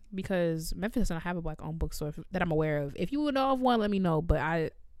Portland because Memphis doesn't have a Black owned bookstore that I'm aware of. If you would know of one, let me know.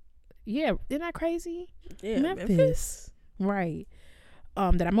 But isn't that crazy? Yeah, Memphis. Right.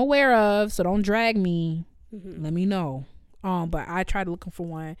 That I'm aware of, so don't drag me. Mm-hmm. Let me know. But I tried looking for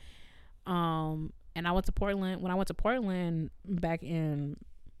one. And I went to Portland. When I went to Portland back in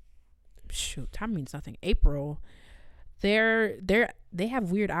time means nothing. April, they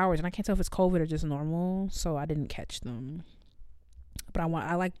have weird hours, and I can't tell if it's COVID or just normal, so I didn't catch them. But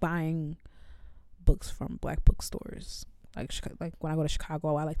I like buying books from Black bookstores. Like when I go to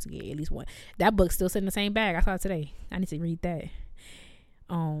Chicago, I like to get at least one. That book's still sitting in the same bag. I saw it today. I need to read that.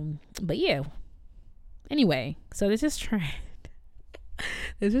 But yeah. Anyway, so there's this trend.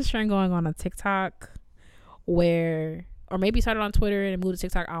 There's this trend going on TikTok where, or maybe it started on Twitter and moved to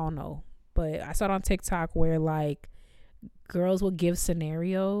TikTok. I don't know. But I saw it on TikTok where like girls will give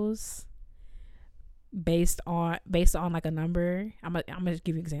scenarios based on like a number. I'm gonna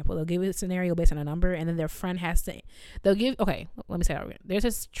give you an example. They'll give a scenario based on a number, and then their friend has to. Okay, let me say that again. There's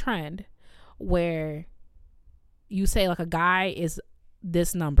this trend where you say like a guy is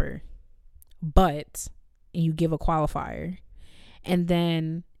this number, but and you give a qualifier, and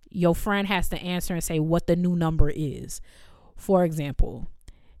then your friend has to answer and say what the new number is. For example,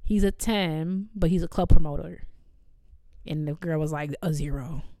 he's a 10, but he's a club promoter, and the girl was like a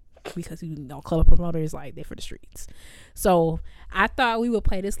 0. Because club promoters, like, they're for the streets. So I thought we would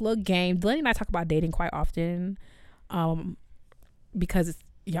play this little game. Delaney and I talk about dating quite often, because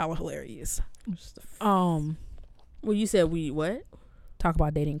y'all are hilarious. Well, you said we what? Talk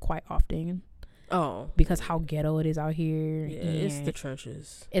about dating quite often. Oh, because how ghetto it is out here. Yeah, it's the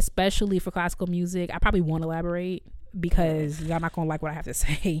trenches. Especially for classical music. I probably won't elaborate because y'all not gonna like what I have to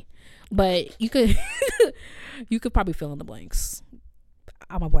say, but you could you could probably fill in the blanks.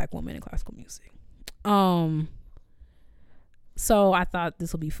 I'm a Black woman in classical music. So I thought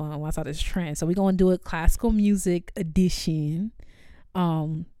this would be fun when I saw this trend. So we're going to do a classical music edition.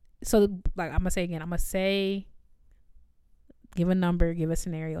 So like I'm going to say again, I'm going to say, give a number, give a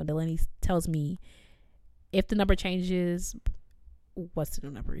scenario. And Delaney tells me if the number changes, what's the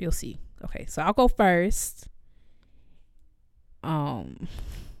new number? You'll see. Okay. So I'll go first. And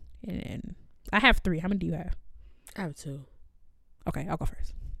I have 3. How many do you have? I have 2. Okay, I'll go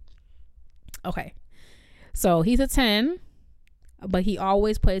first. Okay. So he's a 10, but he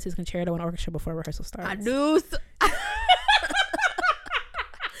always plays his concerto and orchestra before rehearsal starts. I knew.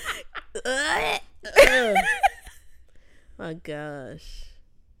 My gosh.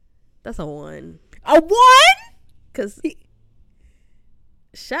 That's a 1. A 1? Because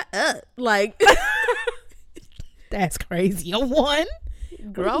shut up. Like, that's crazy. A 1?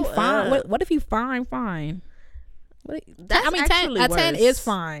 Grow up. What if you fine? That's actually a worse. 10 is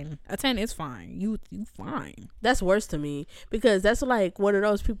fine. A 10 is fine. You fine. That's worse to me because that's like one of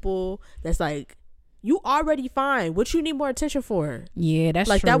those people that's like, you already fine. What you need more attention for? Yeah, that's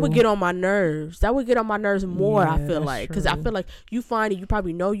like true. That would get on my nerves. That would get on my nerves more. Yeah, I feel like because I feel like you fine and you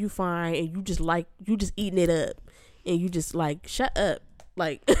probably know you fine and you just eating it up and you just like shut up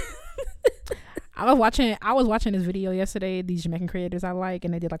like. I was watching this video yesterday, these Jamaican creators I like,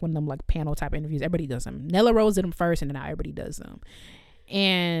 and they did like one of them like panel type interviews. Everybody does them. Nella Rose did them first, and then now everybody does them.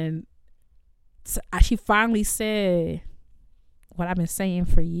 And she finally said what I've been saying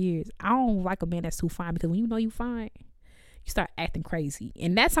for years. I don't like a man that's too fine, because when you know you fine, you start acting crazy,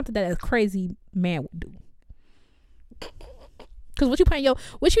 and that's something that a crazy man would do. Because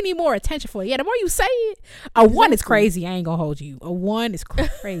what you need more attention for? Yeah, the more you say it, a 1 is crazy. I ain't gonna hold you. A 1 is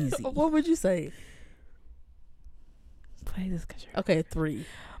crazy. What would you say? Play this concerto. Okay, 3.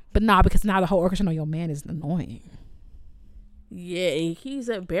 But nah, because now the whole orchestra know your man is annoying. Yeah, and he's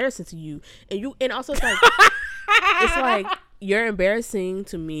embarrassing to you, and also it's like it's like you're embarrassing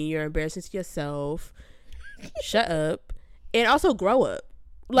to me. You're embarrassing to yourself. Shut up, and also grow up.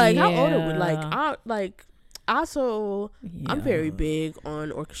 Like how old are we? Like I'm very big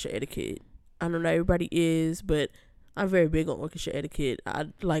on orchestra etiquette. I don't know everybody is, but I'm very big on orchestra etiquette. I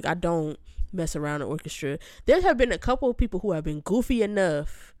don't mess around in orchestra. There have been a couple of people who have been goofy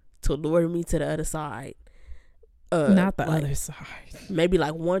enough to lure me to the other side. Not the other side. Maybe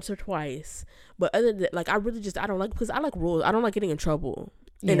like once or twice. But other than that, I don't like, because I like rules. I don't like getting in trouble.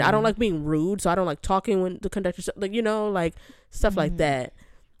 Yeah. And I don't like being rude, so I don't like talking when the conductor, stuff like that.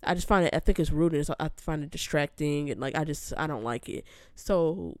 I just find it, I think it's rude, and I find it distracting, and I don't like it.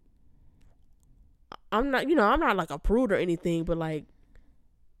 So I'm not like a prude or anything, but like,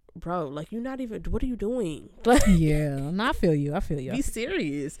 bro, you're not even, what are you doing? Yeah, no, I feel you. Be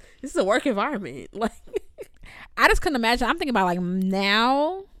serious. This is a work environment. I just couldn't imagine. I'm thinking about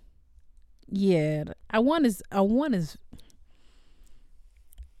now. Yeah, a one is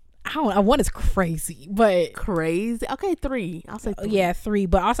crazy, but crazy. Okay, 3. I'll say 3. Yeah, 3.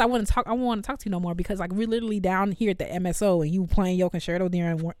 But also, I want to talk to you no more, because we're literally down here at the MSO and you playing your concerto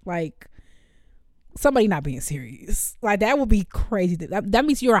during somebody not being serious. That would be crazy. That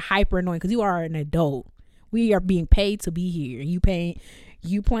means you're hyper annoying, because you are an adult. We are being paid to be here.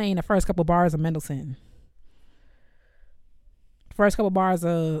 you playing the first couple bars of Mendelssohn. First couple bars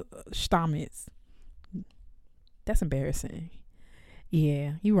of Stamets. That's embarrassing.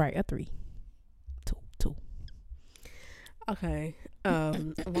 Yeah, you're right. A 3. 2. Okay.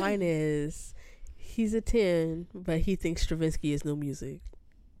 Mine is he's a 10, but he thinks Stravinsky is new music.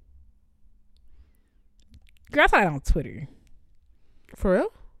 Girl, I saw that on Twitter. For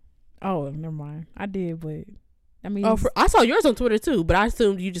real? Oh, never mind. I did, but I mean, I saw yours on Twitter too, but I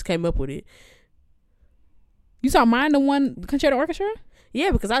assumed you just came up with it. You saw mine, the one Concerto Orchestra?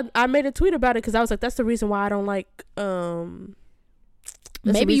 Yeah, because I made a tweet about it because I was like, that's the reason why I don't like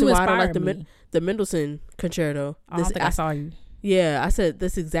maybe you inspired me. The Mendelssohn Concerto. I don't think I saw you. Yeah, I said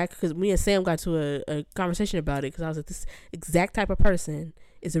this exact because me and Sam got to a conversation about it because I was like, this exact type of person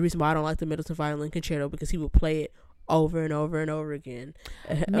is the reason why I don't like the Mendelssohn Violin Concerto, because he would play it over and over and over again.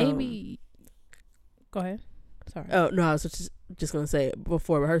 Maybe. Go ahead. Sorry. Oh no, I was just gonna say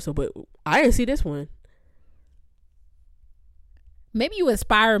before rehearsal, but I didn't see this one. Maybe you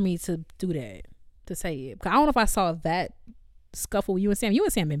inspire me to do that, to say it. Cause I don't know if I saw that scuffle with you and Sam. You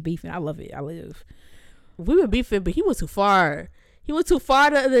and Sam been beefing. I love it. I live. We been beefing, but he went too far. He went too far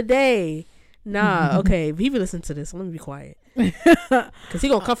the other day. Nah, okay. If he be listening to this, let me be quiet. Cause he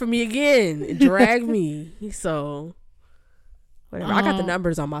gonna come for me again and drag me. So whatever. I got the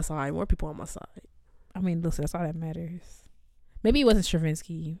numbers on my side. More people on my side. I mean, listen, that's all that matters. Maybe it wasn't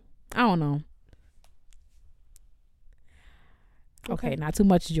Stravinsky. I don't know. Okay, not too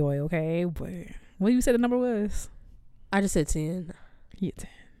much joy, okay? But what you said the number was? I just said 10. Yeah, 10.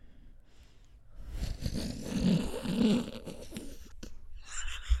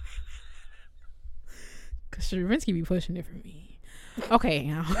 Cause Stravinsky be pushing it for me.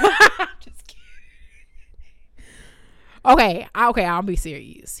 Okay, just kidding. Okay, I'll be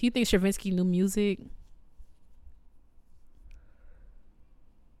serious. He thinks Stravinsky new music.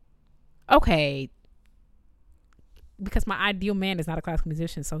 Okay. Because my ideal man is not a classical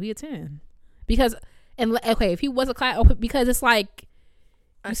musician, so he a 10. Because if he was because it's like,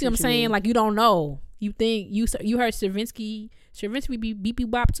 you see what I'm saying? Like, you don't know. You think you heard Stravinsky be beep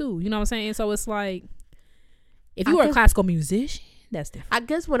bop too. You know what I'm saying? So it's like, if you were a classical musician, that's different. I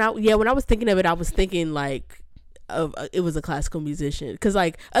guess when I was thinking of it, I was thinking like it was a classical musician, because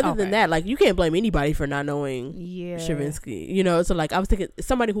like other than that, like you can't blame anybody for not knowing Stravinsky. You know, so like I was thinking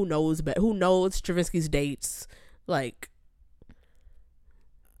somebody who knows Stravinsky's dates. Like,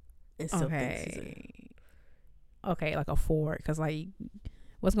 okay, like a 4, because like,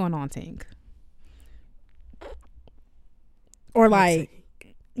 what's going on, Tink? Or like,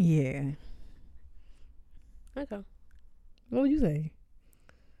 yeah. Okay. What would you say?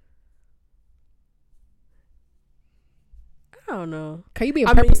 I don't know. Can you be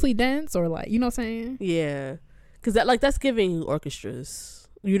purposely dense, or like, you know what I'm saying? Yeah, because that's giving orchestras.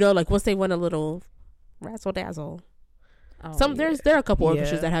 You know, like once they want a little razzle dazzle. There are a couple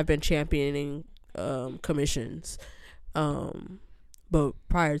orchestras that have been championing commissions, but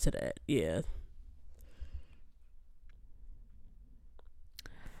prior to that, yeah.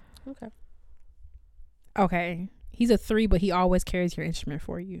 Okay, he's a 3, but he always carries your instrument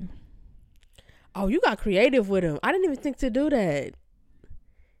for you. Oh, you got creative with him. I didn't even think to do that.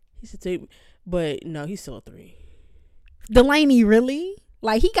 He's a 3, but no, he's still a 3. Delaney, really?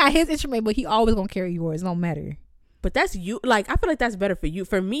 Like, he got his instrument, but he always gonna carry yours. It don't matter. But that's you. Like, I feel like that's better for you.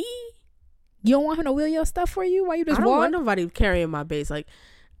 For me, you don't want him to wheel your stuff for you while you just I don't want nobody carrying my bass. Like,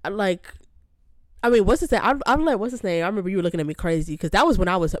 I mean, what's his name? I'm like, what's his name? I remember you were looking at me crazy because that was when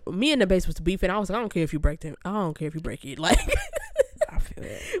me and the bass was beefing. I was like, I don't care if you break it. I don't care if you break it. Like, I feel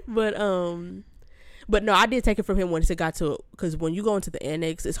it. But no, I did take it from him once it got to, because when you go into the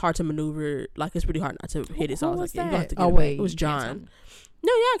annex, it's hard to maneuver. Like, it's really hard not to hit it. So I was like, yeah, you have to get it back. It was John.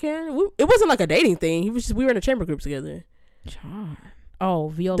 No, yeah, I can. It wasn't like a dating thing. We were in a chamber group together. John. Oh,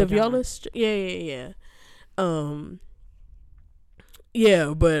 viola. The violist. Yeah.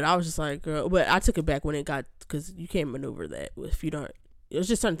 Yeah, but I was just like, girl. But I took it back when it got, because you can't maneuver that if you don't. It was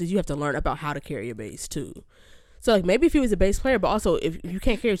just something you have to learn about how to carry a bass too. So like maybe if he was a bass player, but also if you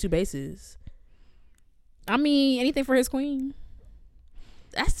can't carry 2 basses. I mean, anything for his queen.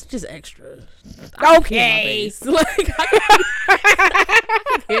 That's just extra. Okay. I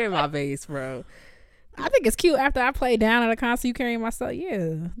can carry my bass, bro. I think it's cute after I play down at a concert, you carrying my stuff.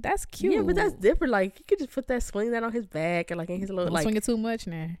 Yeah, that's cute. Yeah, but that's different. Like, you could just swing that on his back, and like in his little, don't swing it too much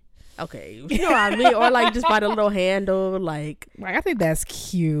now. Okay, you know what I mean? Or like just by the little handle, like I think that's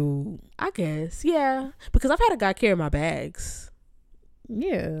cute. I guess, yeah. Because I've had a guy carry my bags.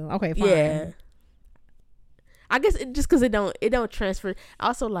 Yeah. Okay. Fine. Yeah. I guess just because it don't transfer.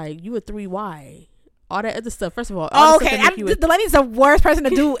 Also, like, you a 3Y all that other stuff. First of all, okay, Delaney's the worst person to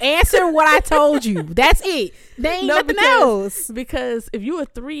do. Answer what I told you. That's it. There ain't nothing else. Because if you a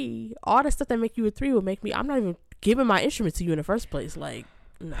 3, all the stuff that make you a 3 will make me. I'm not even giving my instrument to you in the first place. Like,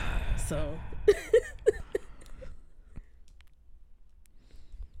 nah. So.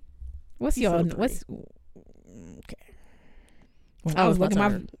 What's okay? When I was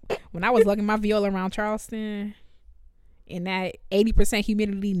lugging my viola around Charleston in that 80%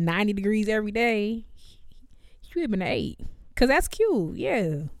 humidity, 90 degrees every day, you have been an 8. Cause that's cute.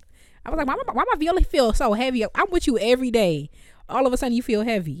 Yeah. I was like, why my viola feel so heavy? I'm with you every day. All of a sudden you feel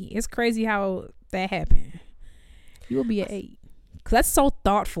heavy. It's crazy how that happened. You will be an 8. Cause that's so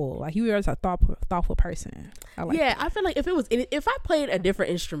thoughtful. Like you are a thoughtful person. I feel like if I played a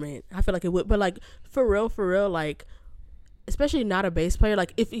different instrument, I feel like it would. But like for real, like especially not a bass player.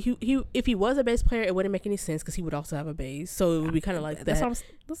 Like if he was a bass player, it wouldn't make any sense because he would also have a bass. So it would be kind of like that. That's what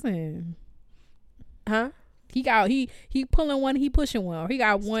listen. Huh? He pulling one, he pushing one. Or he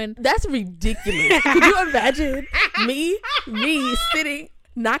got one. That's ridiculous. Could you imagine me sitting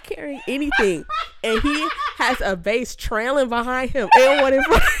not carrying anything and he has a bass trailing behind him and one in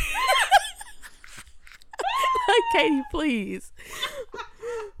front? Like, Katie, please.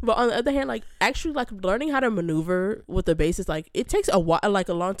 But on the other hand, like actually like learning how to maneuver with the bass is like it takes a while, like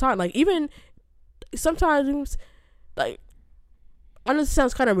a long time. Like even sometimes like I know this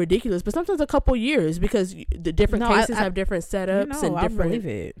sounds kind of ridiculous, but sometimes a couple years because the different cases have different setups and different. I believe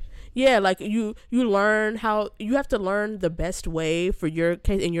it. Yeah, like you learn how you have to learn the best way for your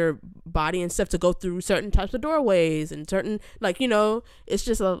case and your body and stuff to go through certain types of doorways and certain like it's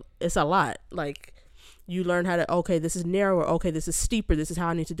just it's a lot. Like you learn how to okay, this is narrower, okay, this is steeper, this is how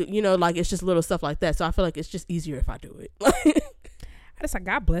I need to do. Like it's just little stuff like that. So I feel like it's just easier if I do it. I just like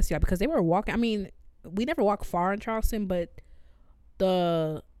God bless y'all because they were walking. I mean, we never walked far in Charleston, but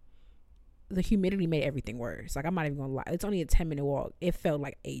the humidity made everything worse. Like I'm not even gonna lie, it's only a 10-minute walk. It felt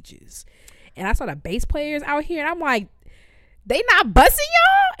like ages, and I saw the bass players out here, and I'm like, they not bussing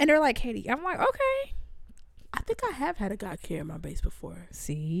y'all, and they're like, Katie. I'm like, okay. I think I have had a guy carry my bass before.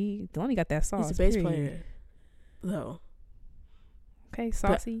 See, Delaney got that sauce. He's a bass player, though. Okay,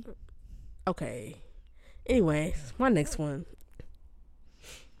 saucy. But, okay. Anyway, my next one.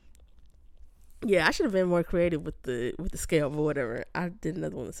 Yeah, I should have been more creative with the scale, but whatever. I did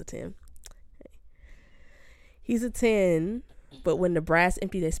another one that's a 10. He's a 10, but when the brass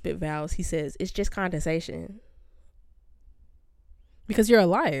empty their spit valves, he says, it's just condensation. Because you're a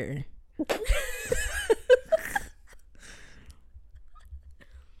liar.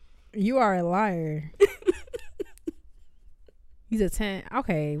 You are a liar. He's a 10.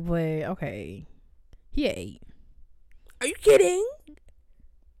 Okay, but okay. He an 8. Are you kidding?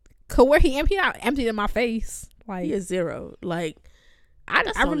 Cause where he emptied in my face. Like he is 0. Like I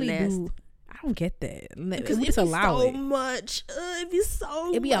really do. I don't get that. Because it's so much. It'd be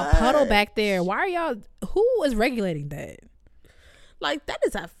so. It'd be a puddle back there. Why are y'all? Who is regulating that? Like that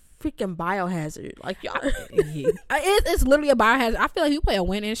is a freaking biohazard. Like y'all, it's literally a biohazard. I feel like if you play a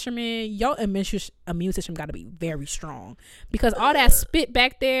wind instrument, your immune system got to be very strong because all that spit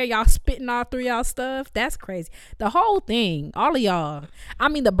back there, y'all spitting all through y'all stuff. That's crazy. The whole thing, all of y'all. I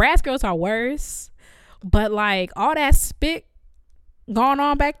mean, the brass girls are worse, but like all that spit going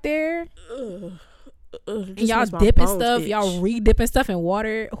on back there, and y'all dipping stuff, y'all re-dipping stuff in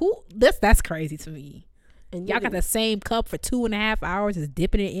water. That's crazy to me. And y'all got the same cup for 2.5 hours, is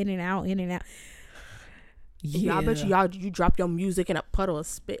dipping it in and out. Yeah, I bet you drop your music in a puddle of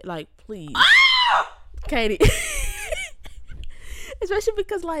spit. Like, please, Katie. Especially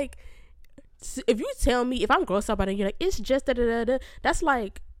because, like, if you tell me if I'm grossed out by that, you're like, it's just da. That's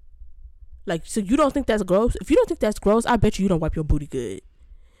like, so you don't think that's gross? If you don't think that's gross, I bet you don't wipe your booty good.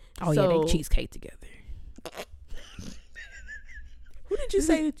 Oh yeah, they cheesecake together. Who did you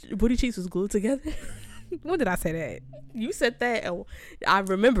say booty cheeks was glued together? When did I say that? You said that. I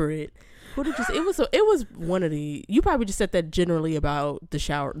remember it. Who did you say? It was one of the. You probably just said that generally about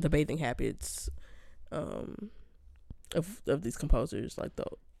the bathing habits, of these composers like the.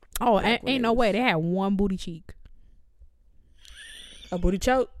 Oh, ain't no way they had one booty cheek. A booty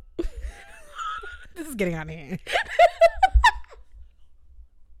choke. This is getting out of hand.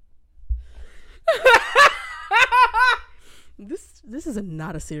 This is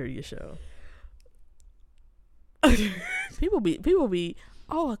not a serious show. people be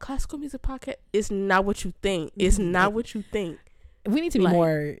a classical music podcast. It's not what you think. It's not what you think. We need to be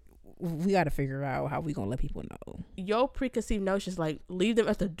more. We got to figure out how we gonna let people know. Your preconceived notions, like, leave them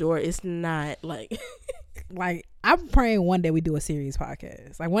at the door. It's not like like I'm praying one day we do a serious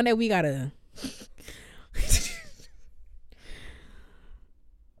podcast. Like one day we gotta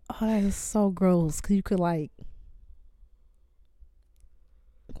Oh, that is so gross. Because you could like,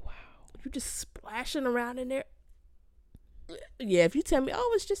 wow, you just splashing around in there. Yeah, if you tell me,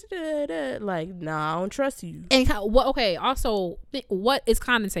 oh, it's just like, nah, I don't trust you. And what? Okay, also, what is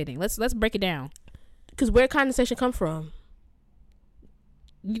condensating? Let's break it down. Because where condensation come from?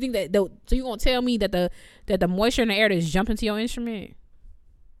 You think that so you gonna tell me that the moisture in the air that's jumping to your instrument?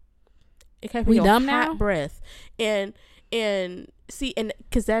 It came from your hot breath, and see, and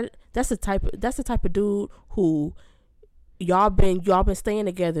because that's the type of dude who y'all been staying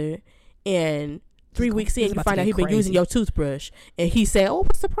together, and 3 weeks in you find out he been using your toothbrush, and he said, "Oh,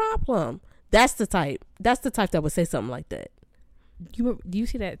 what's the problem?" That's the type that would say something like that. Do you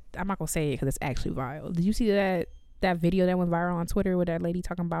see that? I'm not gonna say it because it's actually viral. Did you see that video that went viral on Twitter with that lady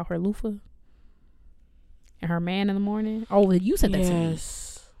talking about her loofah and her man in the morning? Oh, you said that to me.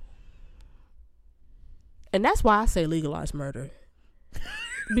 And that's why I say legalize murder.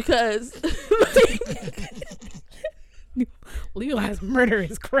 Because legalize murder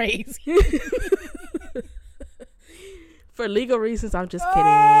is crazy. For legal reasons, I'm just kidding.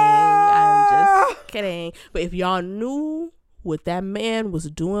 I'm just kidding. But if y'all knew what that man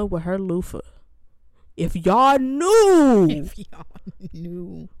was doing with her loofah, if y'all knew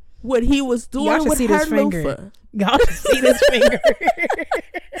what he was doing with her loofah, y'all should see this finger.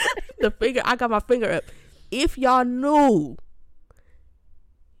 The finger, I got my finger up. If y'all knew,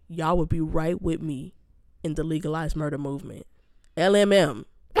 y'all would be right with me in the legalized murder movement. LMM,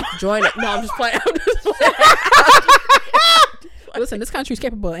 join it. No, I'm just playing. Listen, this country's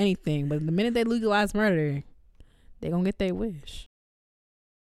capable of anything, but the minute they legalize murder, they gonna get their wish.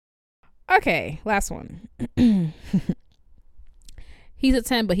 Okay, last one. He's a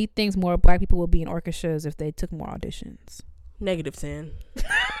 10, but he thinks more black people will be in orchestras if they took more auditions. Negative 10.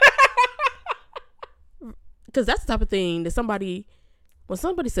 Because that's the type of thing that when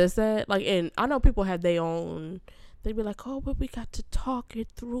somebody says that, like, and I know people have their own, they'd be like, oh, but we got to talk it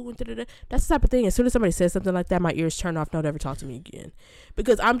through. And da-da-da. That's the type of thing. As soon as somebody says something like that, my ears turn off. Don't ever talk to me again.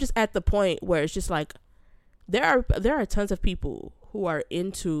 Because I'm just at the point where it's just like, there are tons of people who are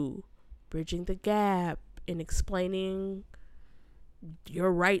into bridging the gap and explaining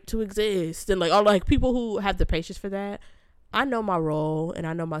your right to exist, and like all like people who have the patience for that. I know my role and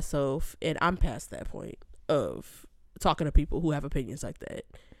I know myself, and I'm past that point of talking to people who have opinions like that.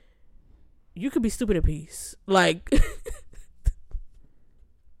 You could be stupid in peace. Like we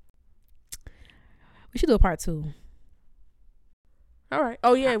should do a part 2. All right.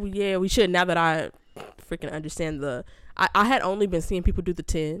 Oh yeah, we should. Now that I freaking understand I had only been seeing people do the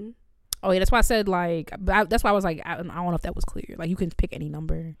 10. Oh yeah, that's why I said like. That's why I was like, I don't know if that was clear. Like you can pick any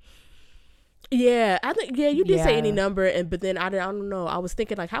number. Yeah, I think you did say any number, but then I don't know. I was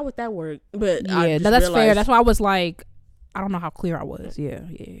thinking like, how would that work? But yeah, no, that's fair. That's why I was like, I don't know how clear I was. Yeah.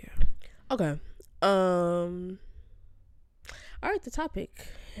 Okay. All right, the topic,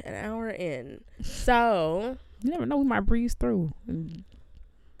 an hour in. So you never know, we might breeze through.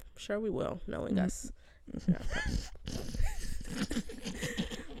 Sure, we will, knowing us.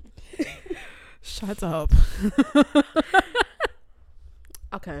 Shut up.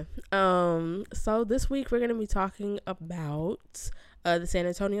 Okay. So this week we're going to be talking about the San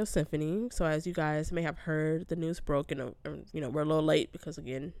Antonio Symphony. So as you guys may have heard, the news broke, and we're a little late because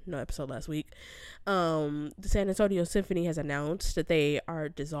again, no episode last week. The San Antonio Symphony has announced that they are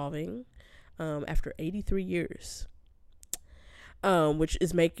dissolving after 83 years. Which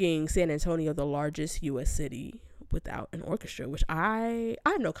is making San Antonio the largest U.S. city without an orchestra, which I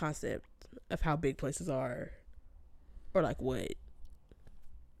have no concept of how big places are or like what.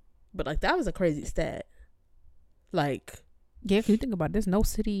 But like that was a crazy stat. Like, yeah, if you think about this, no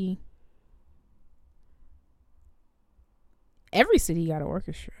city, every city got an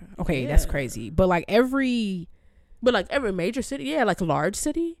orchestra. Okay, that's crazy. But like every major city, yeah, like a large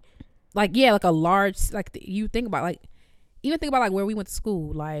city, like yeah, like a large, like you think about like, even think about like where we went to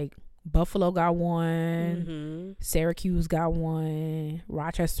school, like Buffalo got one, mm-hmm. Syracuse got one,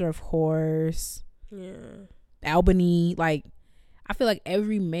 Rochester, of course, Albany. Like, I feel like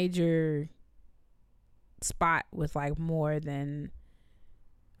every major spot with like more than,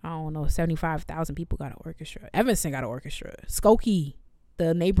 I don't know, 75,000 people got an orchestra. Evanston got an orchestra. Skokie,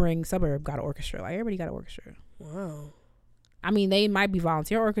 the neighboring suburb, got an orchestra. Like everybody got an orchestra. Wow. I mean, they might be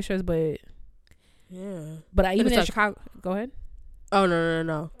volunteer orchestras, but yeah. But even in Chicago, go ahead. Oh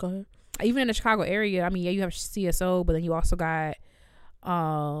no, go ahead. Even in the Chicago area, I mean, yeah, you have CSO, but then you also got,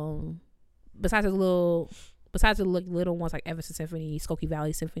 besides the little ones like Evanston Symphony, Skokie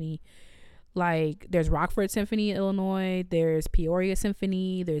Valley Symphony, like there's Rockford Symphony in Illinois, there's Peoria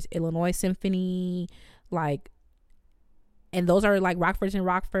Symphony, there's Illinois Symphony, like And those are like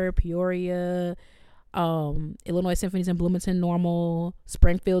Rockford, Peoria, Illinois Symphonies in Bloomington Normal,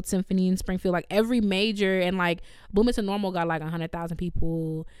 Springfield Symphony in Springfield, like every major. And like Bloomington Normal got like 100,000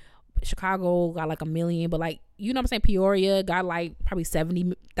 people, Chicago got like 1 million, but like, you know what I'm saying, Peoria got like probably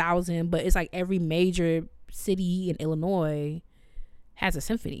 70,000, but it's like every major city in Illinois has a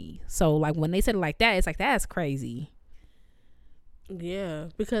symphony. So like when they said it like that, it's like, that's crazy. Yeah,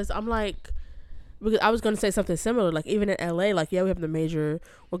 because I'm like, because I was going to say something similar, like even in LA, like, yeah, we have the major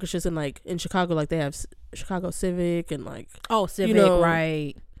orchestras, and like in Chicago, like they have Chicago Civic and like, Civic, you know,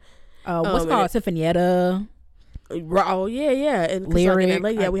 right, what's called Sinfonietta. Oh yeah, and Lyric, like in LA,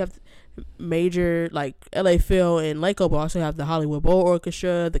 yeah, we have major like LA Phil and Laco, but also have the Hollywood Bowl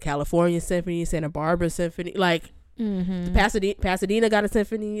Orchestra, the California Symphony, Santa Barbara Symphony, like Pasadena got a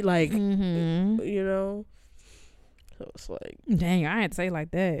symphony, like you know. So it's like, dang, I had to say it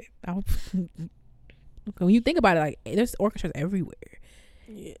like that. When you think about it, like there's orchestras everywhere.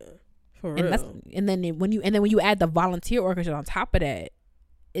 Yeah, for real. And then when you add the volunteer orchestra on top of that,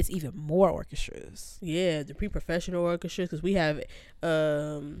 it's even more orchestras. Yeah, the pre-professional orchestras, because we have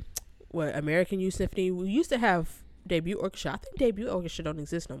American Youth Symphony. We used to have debut orchestra. I think debut orchestra don't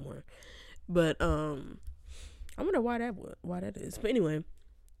exist no more. But I wonder why that is. But anyway,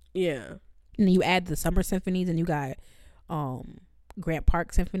 yeah. And then you add the summer symphonies, and you got Grant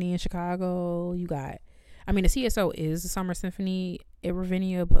Park Symphony in Chicago. You got, I mean, the CSO is the summer symphony at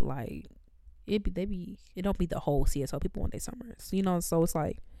Ravinia, but like it don't be the whole CSO. People want their summers, you know. So it's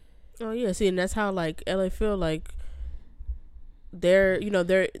like, oh yeah, see, and that's how like LA feel like they're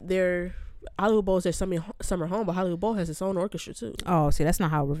Hollywood Bowl is their summer home, but Hollywood Bowl has its own orchestra too. Oh, see, that's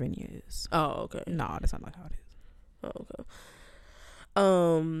not how Ravinia is. Oh, okay. No, that's not like how it is. Oh,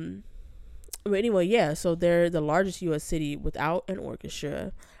 okay. But anyway, yeah, so they're the largest U.S. city without an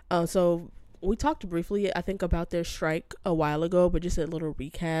orchestra. So we talked briefly, I think, about their strike a while ago, but just a little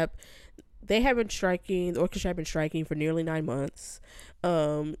recap. The orchestra have been striking for nearly 9 months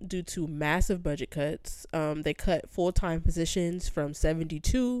due to massive budget cuts. They cut full-time positions from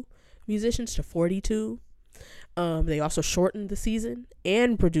 72 musicians to 42. They also shortened the season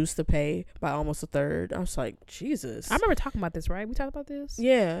and reduced the pay by almost a third. I was like, Jesus. I remember talking about this, right? We talked about this?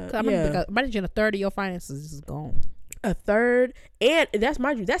 Yeah. I remember imagine a third of your finances is gone. A third. And that's,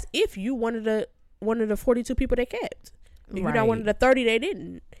 mind you, that's if you wanted the 42 people they kept. If you not one of the 30 they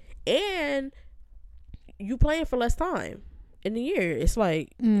didn't. And you playing for less time in the year. It's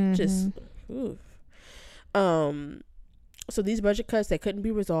like, just, oof. So these budget cuts, they couldn't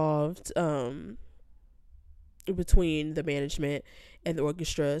be resolved between the management and the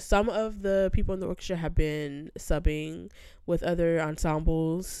orchestra. Some of the people in the orchestra have been subbing with other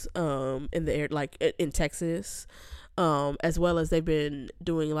ensembles in the air, like in Texas, as well as they've been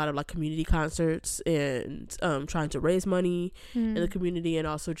doing a lot of like community concerts and trying to raise money in the community, and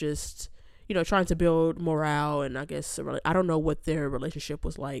also just, you know, trying to build morale. And I guess I don't know what their relationship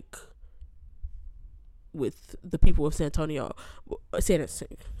was like with the people of San Antonio. I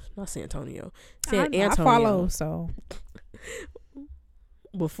follow, so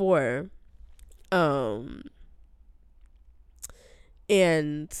before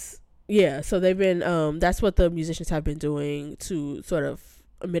and yeah, so they've been that's what the musicians have been doing to sort of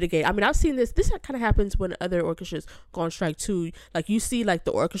mitigate. I mean, I've seen this kind of happens when other orchestras go on strike too. Like you see, like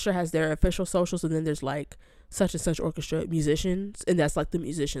the orchestra has their official socials, and then there's like such and such orchestra musicians, and that's like the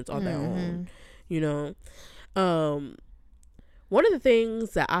musicians on their own, you know. One of the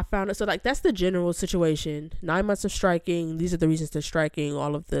things that I found, so like that's the general situation. 9 months of striking. These are the reasons they're striking.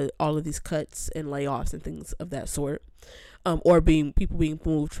 All of these cuts and layoffs and things of that sort, or people being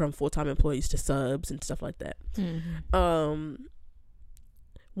moved from full-time employees to subs and stuff like that.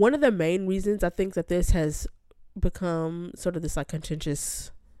 One of the main reasons I think that this has become sort of this like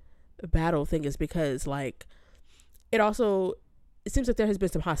contentious battle thing is because like it seems like there has been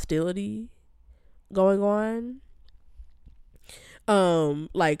some hostility going on.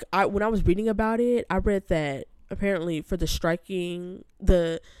 Like when I was reading about it, I read that apparently for the striking,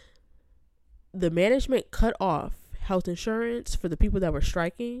 the management cut off health insurance for the people that were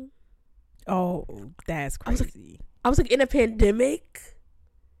striking. Oh, that's crazy. I was like in a pandemic,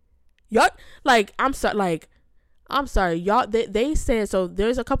 y'all, like I'm sorry, y'all. They said, so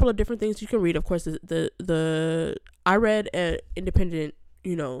there's a couple of different things you can read. Of course, I read an independent,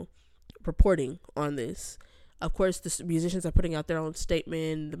 you know, reporting on this. Of course, the musicians are putting out their own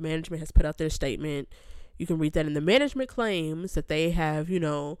statement. The management has put out their statement. You can read that. And the management claims that they have, you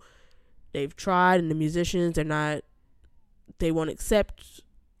know, they've tried, and the musicians they won't accept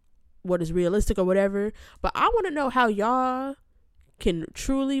what is realistic or whatever. But I want to know how y'all can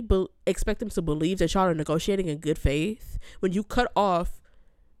truly expect them to believe that y'all are negotiating in good faith when you cut off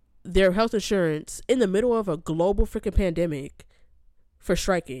their health insurance in the middle of a global freaking pandemic for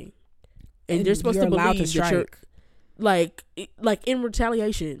striking, and they're supposed to believe that you're like in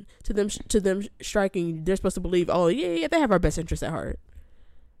retaliation to them striking, they're supposed to believe, oh yeah, they have our best interests at heart.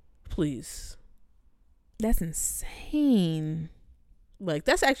 Please. That's insane. Like,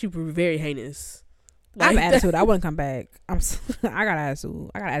 that's actually very heinous. Like, I have attitude. I wouldn't come back. I got attitude.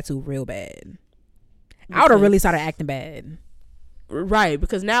 I got attitude real bad. I would have really started acting bad. Right,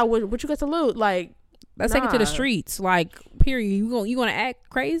 because now what you got to lose? Like, let's take it to the streets. Like, period. You gonna act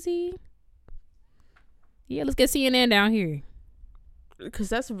crazy? Yeah, let's get CNN down here. Because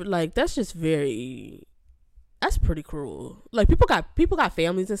that's pretty cruel. Like, people got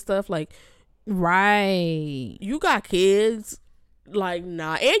families and stuff. Like, right, you got kids. Like,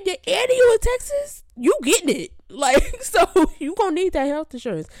 nah, and you in Texas, you getting it. Like, so you gonna need that health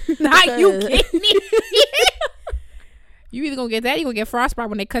insurance. Not you getting it. You either gonna get that, or you gonna get frostbite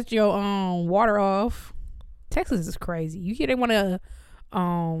when they cut your water off. Texas is crazy. You hear they want to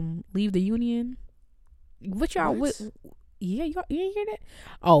leave the union? What y'all? What? Yeah, you ain't hear that?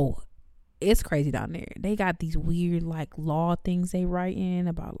 Oh, it's crazy down there. They got these weird like law things they write in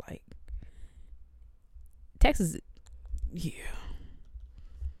about like Texas. Yeah.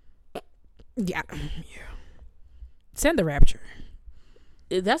 Send the rapture.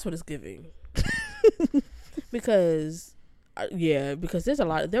 That's what it's giving. Because there's a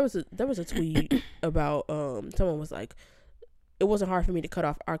lot. There was a tweet about someone was like, it wasn't hard for me to cut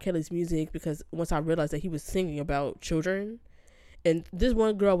off R. Kelly's music because once I realized that he was singing about children. And this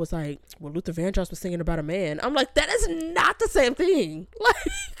one girl was like, well, Luther Vandross was singing about a man. I'm like, that is not the same thing. Like,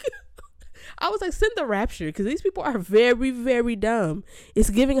 I was like, send the rapture, because these people are very, very dumb. It's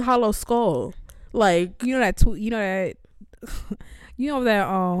giving Hollow Skull. Like, you know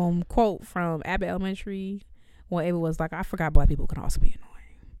that quote from Abbott Elementary when Ava was like, I forgot black people can also be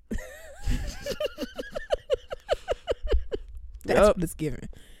annoying. That's what it's giving.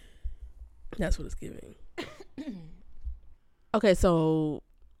 That's what it's giving. Okay, so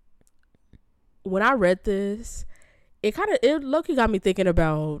when I read this, it low-key got me thinking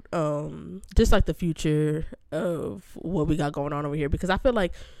about just like the future of what we got going on over here, because I feel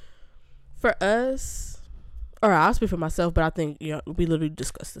like for us, or I'll speak for myself, but I think, you know, we literally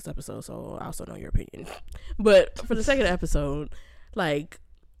discussed this episode, so I also know your opinion. But for the second episode, like,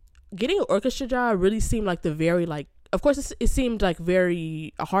 getting an orchestra job really seemed like the very, like, of course it seemed like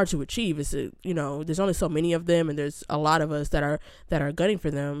very hard to achieve. It's you know, there's only so many of them, and there's a lot of us that are gunning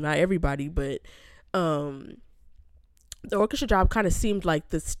for them. Not everybody, but the orchestra job kind of seemed like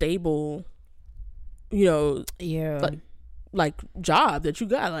the stable, you know, like job that you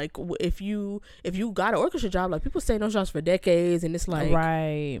got. Like, if you got an orchestra job, like, people stay in those jobs for decades, and it's like,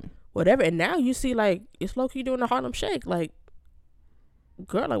 right, whatever. And now you see, like, it's low-key doing the Harlem Shake. Like,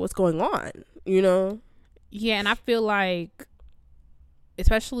 girl, like, what's going on, you know? Yeah, and I feel like,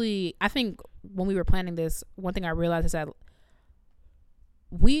 especially, I think when we were planning this, one thing I realized is that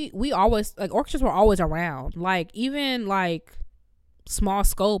we always, like, orchestras were always around. Like, even, like, small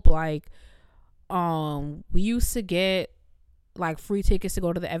scope, like, we used to get, like, free tickets to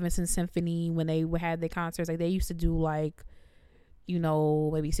go to the Evanston Symphony when they had their concerts. Like, they used to do, like, you know,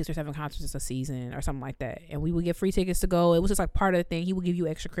 maybe 6 or 7 concerts a season or something like that. And we would get free tickets to go. It was just, like, part of the thing. He would give you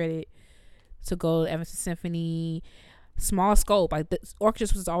extra credit to go to Evanston Symphony. Small scope, like, the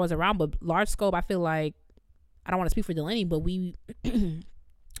orchestra was always around, but large scope, I feel like, I don't want to speak for Delaney, but we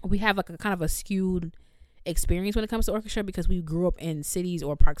have like a kind of a skewed experience when it comes to orchestra, because we grew up in cities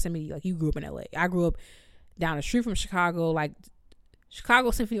or proximity. Like, you grew up in LA, I grew up down the street from Chicago. Like,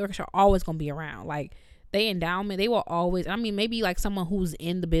 Chicago Symphony Orchestra always gonna be around. Like, they endowment, they will always, I mean, maybe like someone who's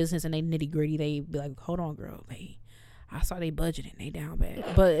in the business and they nitty gritty, they be like, hold on, girl, I saw they budgeting, they down bad.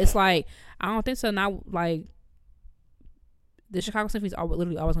 But it's like, I don't think so. Now, like, the Chicago Symphony's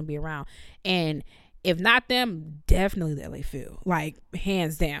literally always gonna be around. And if not them, definitely the LA Phil. Like,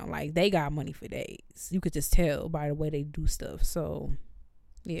 hands down. Like, they got money for days. You could just tell by the way they do stuff. So,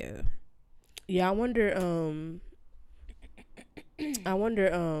 yeah. Yeah, I wonder,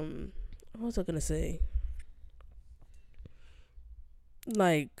 what was I gonna say?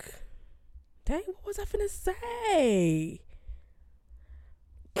 Like, dang, what was I finna say?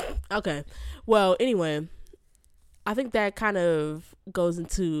 Okay. Well, anyway, I think that kind of goes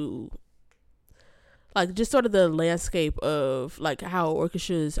into, like, just sort of the landscape of, like, how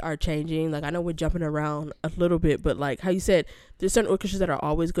orchestras are changing. Like, I know we're jumping around a little bit, but, like, how you said, there's certain orchestras that are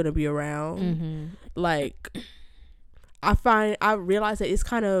always going to be around. Mm-hmm. Like, I realize that it's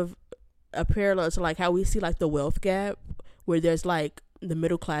kind of a parallel to, like, how we see, like, the wealth gap, where there's like the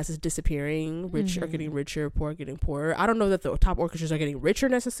middle class is disappearing, rich are getting richer, poor are getting poorer. I don't know that the top orchestras are getting richer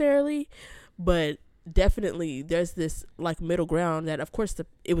necessarily, but definitely there's this like middle ground that, of course,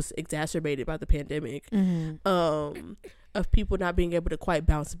 it was exacerbated by the pandemic, of people not being able to quite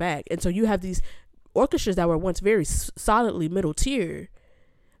bounce back. And so you have these orchestras that were once very solidly middle tier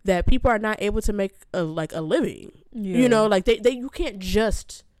that people are not able to make a living. You know, like they you can't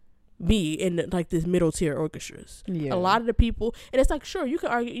just be in like this middle tier orchestras. A lot of the people, and it's like, sure, you can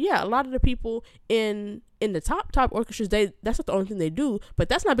argue, a lot of the people in the top orchestras, that's not the only thing they do, but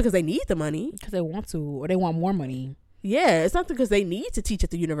that's not because they need the money, because they want to, or they want more money. It's not because they need to teach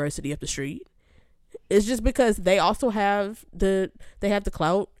at the university up the street. It's just because they also have the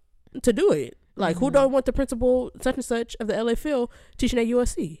clout to do it. Like, who don't want the principal such and such of the LA Phil teaching at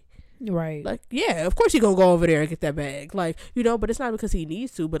USC? Right. Like, of course he's gonna go over there and get that bag. Like, you know, but it's not because he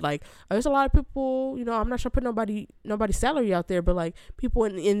needs to. But like, there's a lot of people. You know, I'm not trying to put nobody's salary out there, but like people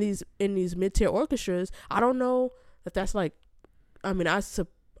in these mid tier orchestras, I don't know if that's like, I mean, I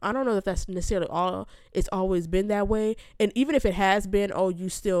don't know that that's necessarily all. It's always been that way, and even if it has been,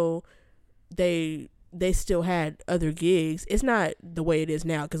 they still had other gigs. It's not the way it is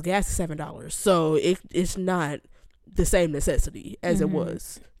now because gas is $7, so it's not the same necessity as it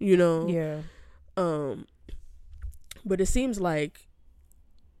was, you know. But it seems like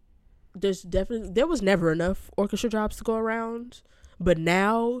there was never enough orchestra jobs to go around, but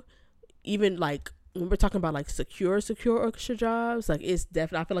now, even like when we're talking about like secure orchestra jobs, like it's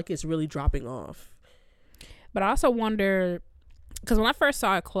definitely, I feel like it's really dropping off. But I also wonder, because when I first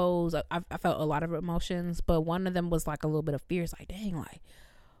saw it close, I felt a lot of emotions, but one of them was like a little bit of fear. It's like, dang, like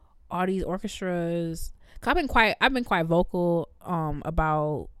all these orchestras. Cause I've been quite vocal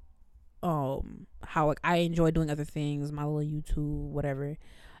about how like I enjoy doing other things, my little YouTube, whatever,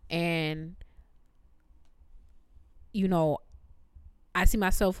 and you know, I see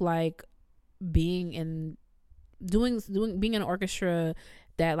myself like being in an orchestra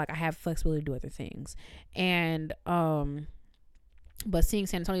that like I have flexibility to do other things, and but seeing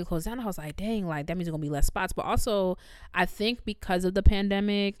San Antonio close down, I was like, dang, like that means there's gonna be less spots. But also, I think because of the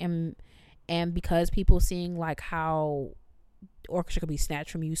pandemic and because people seeing like how orchestra could be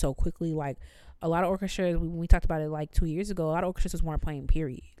snatched from you so quickly, like a lot of orchestras, when we talked about it like 2 years ago, a lot of orchestras weren't playing,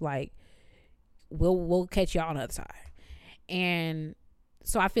 period. Like we'll catch y'all on the other side. And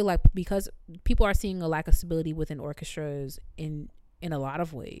so I feel like because people are seeing a lack of stability within orchestras in a lot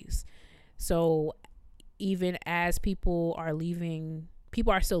of ways, so even as people are leaving,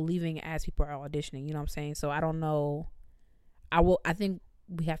 people are still leaving as people are auditioning, you know what I'm saying? So I don't know, I think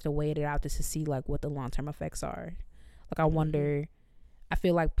we have to wait it out just to see like what the long-term effects are. Like I wonder, I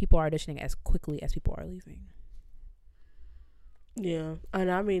feel like people are auditioning as quickly as people are leaving. Yeah,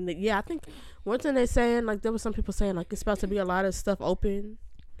 and I mean, I think one thing they're saying, like there was some people saying like it's about to be a lot of stuff open,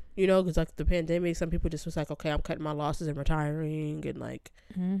 you know, because like the pandemic, some people just was like, okay, I'm cutting my losses and retiring, and like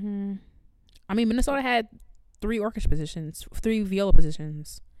I mean, Minnesota had 3 orchestra positions, 3 viola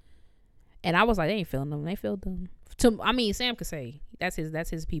positions, and I was like, they ain't filling them. They filled them. I mean, Sam could say that's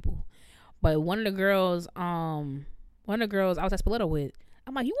his people, but one of the girls I was at Spoleto with,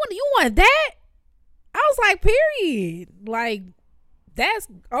 I'm like, you want that? I was like, period. Like, that's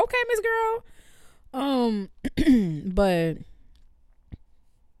okay, Miss Girl. But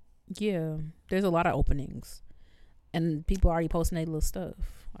yeah, there's a lot of openings, and people already posting their little stuff.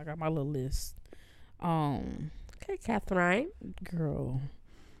 I got my little list. Okay, Catherine, girl,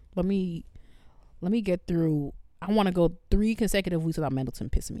 let me get through. I want to go 3 consecutive weeks without Mendelssohn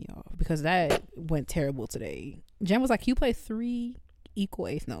pissing me off, because that went terrible today. Jen was like, you play 3 equal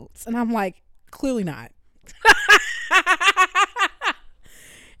eighth notes, and I'm like, clearly not.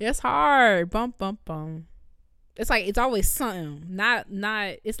 It's hard. Bump, bump, bump. It's like, it's always something. Not.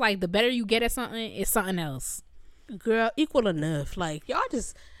 It's like the better you get at something, it's something else. Girl, equal enough. Like y'all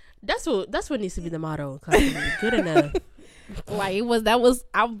just. That's what needs to be the motto. Good enough. Like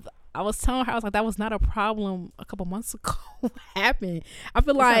I was telling her, I was like, that was not a problem a couple months ago. What happened? I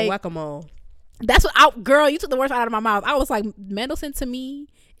feel like whack-a-mole. That's what girl, you took the words out of my mouth. I was like, Mendelssohn to me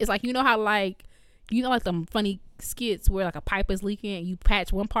is like, you know how like them funny skits where like a pipe is leaking and you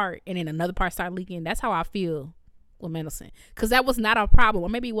patch one part and then another part start leaking. That's how I feel with Mendelssohn, because that was not a problem, or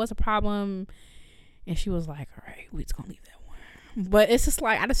maybe it was a problem and she was like, all right, we just gonna leave that one. But it's just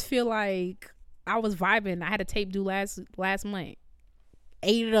like, I just feel like I was vibing. I had a tape due last month,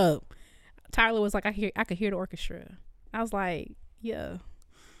 ate it up. Tyler was like, I could hear the orchestra. I was like, yeah,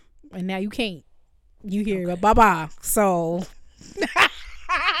 and now you can't. You hear it, bye. So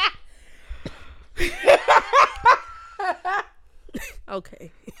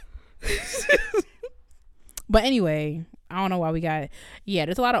okay. But anyway, I don't know why we got it. Yeah,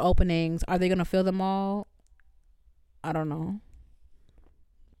 there's a lot of openings. Are they gonna fill them all? I don't know.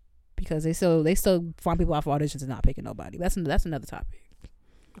 Because they still find people off auditions and not picking nobody. That's another topic.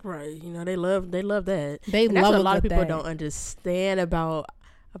 Right. They love that. They and love that's what a lot of people that. don't understand about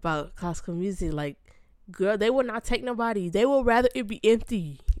classical music. Like, girl, they will not take nobody. They will rather it be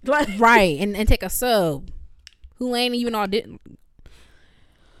empty. Like, right. And take a sub who ain't even audition.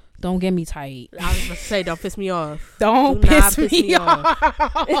 Don't get me tight. I was going to say, don't piss me off. Don't piss me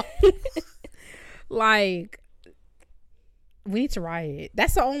off. Like, we need to riot.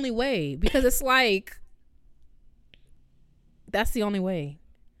 That's the only way. Because it's like, that's the only way.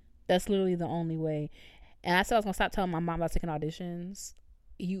 That's literally the only way. And I said I was gonna stop telling my mom about taking auditions.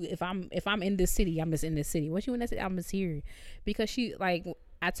 If I'm in this city, I'm just in this city. Once you in this city, I'm just here. Because she, like,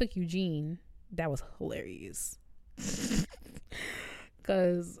 I took Eugene. That was hilarious.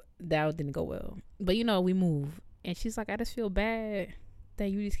 Because that didn't go well. But we move. And she's like, I just feel bad that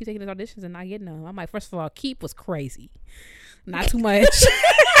you just keep taking these auditions and not getting them. I'm like, first of all, Keep was crazy. Not too much.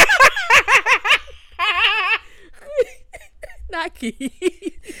 Not Keep.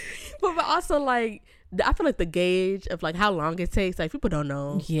 But also, like, I feel like the gauge of, like, how long it takes, like, people don't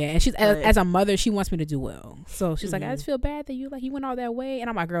know. Yeah, and she's as a mother, she wants me to do well. So she's like, I just feel bad that you went all that way. And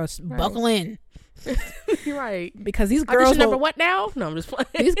I'm like, girl, buckle in. You're right. Because these girls number what now? No, I'm just playing.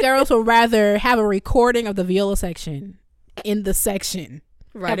 These girls would rather have a recording of the viola section in the section.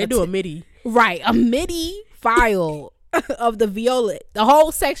 Right, they do a MIDI. Right, a MIDI file of the viola, the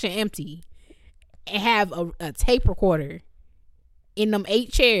whole section empty, and have a tape recorder in them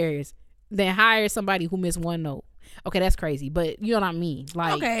 8 chairs, then hire somebody who missed one note. Okay, that's crazy, but you know what I mean.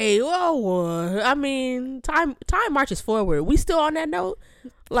 Like, okay, well, I mean, time marches forward. We still on that note.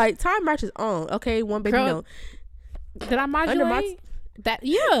 Like, time marches on. Okay, one baby note. Did I modulate that?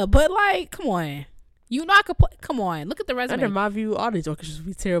 Yeah, but like, come on. I could play. Come on, look at the resume. Under my view, all these orchestras would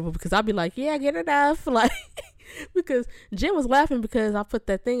be terrible because I'd be like, yeah, I get enough. Like, because Jen was laughing because I put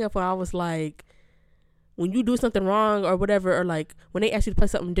that thing up where I was like, when you do something wrong or whatever, or like when they ask you to play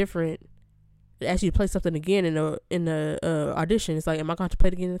something different, they ask you to play something again in the audition. It's like, am I going to play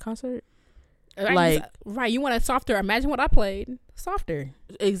it again in the concert? Like, right, you want it softer. Imagine what I played. Softer.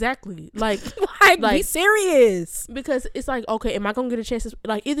 Exactly. Like, be serious. Because it's like, okay, am I gonna get a chance to,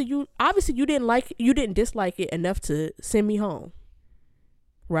 like, either you didn't dislike it enough to send me home,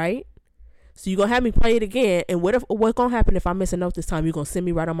 right? So you're gonna have me play it again, and what's gonna happen if I miss a note this time? You're gonna send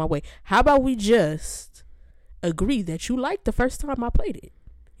me right on my way. How about we just agree that you liked the first time I played it?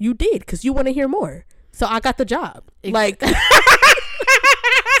 You did, because you want to hear more. So I got the job. Like,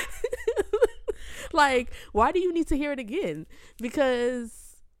 like, why do you need to hear it again?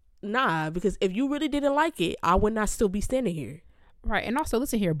 Because if you really didn't like it, I would not still be standing here. Right. And also,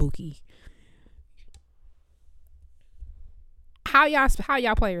 listen here, Buki. How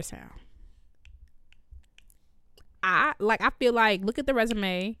y'all players sound? I feel like, look at the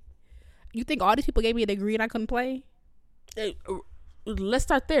resume. You think all these people gave me a degree and I couldn't play? Let's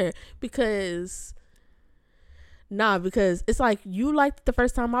start there. Because it's like, you liked the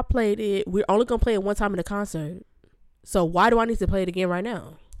first time I played it. We're only gonna play it one time in a concert. So why do I need to play it again right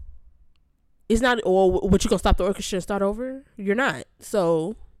now? It's not, or what, you gonna stop the orchestra and start over? You're not.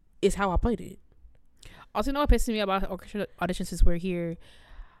 So it's how I played it. Also, you know what pisses me about orchestra auditions since we're here?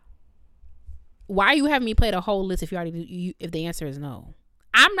 Why are you having me play the whole list if if the answer is no?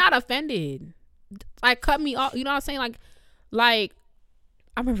 I'm not offended. Like, cut me off. You know what I'm saying? Like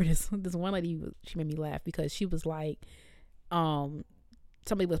I remember this one lady, she made me laugh because she was like,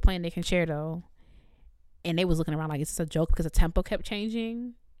 somebody was playing their concerto and they was looking around like it's a joke because the tempo kept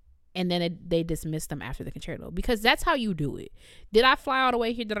changing, and then they dismissed them after the concerto because that's how you do it. Did I fly all the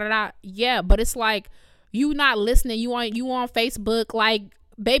way here? Yeah, but it's like, you not listening. You on Facebook, like,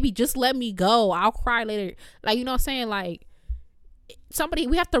 baby, just let me go. I'll cry later. Like, you know what I'm saying? Like,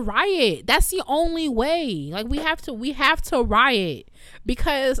 we have to riot. That's the only way. Like, we have to riot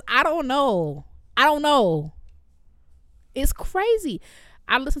because I don't know. It's crazy.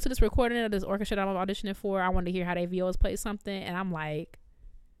 I listened to this recording of this orchestra that I'm auditioning for. I wanted to hear how they violas play something, and I'm like,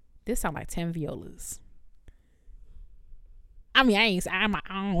 this sound like 10 violas. I mean, I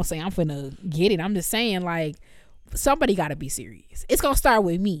don't want to say I'm finna get it. I'm just saying, like, somebody got to be serious. It's gonna start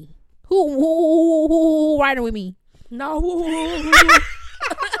with me. Who riding with me? No.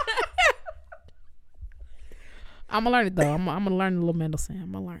 I'm gonna learn it though. I'm gonna learn a little Mendelssohn.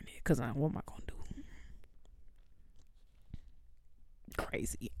 I'm gonna learn it because what am I gonna do?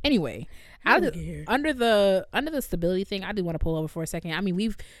 Crazy. Anyway, under the stability thing, I do want to pull over for a second. I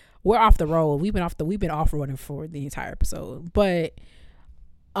mean, we're off the road. We've been off roading for the entire episode. But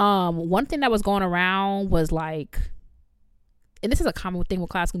one thing that was going around was like, and this is a common thing with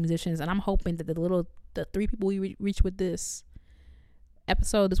classical musicians, and I'm hoping that the 3 people we reach with this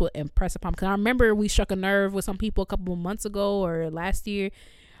episode, this will impress upon, because I remember we struck a nerve with some people a couple of months ago or last year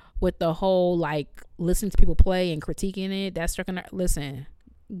with the whole like listening to people play and critiquing it. That struck a nerve. Listen,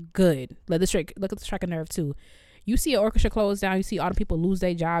 good. Look at the strike a nerve too. You see an orchestra close down, you see all the people lose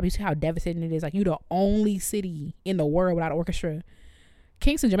their job, you see how devastating it is. Like, you the only city in the world without an orchestra.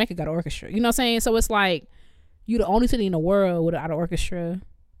 Kingston, Jamaica got an orchestra. You know what I'm saying? So it's like, you the only city in the world without an orchestra.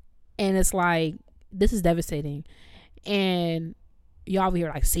 And it's like, this is devastating. And y'all over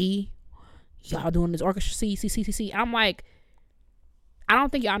here like, see? Y'all doing this orchestra, see. I'm like, I don't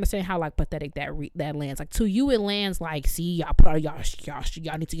think y'all understand how like pathetic that lands. Like, to you it lands like, see, y'all put out y'all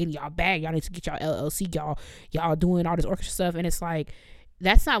need to get in y'all bag, y'all need to get y'all LLC, y'all doing all this orchestra stuff, and it's like,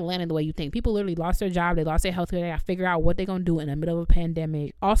 that's not landing the way you think. People literally lost their job, they lost their health care, they gotta figure out what they're gonna do in the middle of a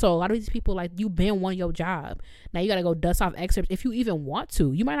pandemic. Also, a lot of these people, like, you been won your job, now you gotta go dust off excerpts if you even want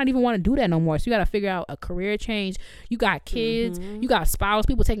to. You might not even want to do that no more, so you gotta figure out a career change. You got kids, you got spouse,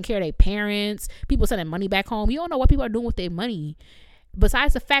 people taking care of their parents, people sending money back home. You don't know what people are doing with their money.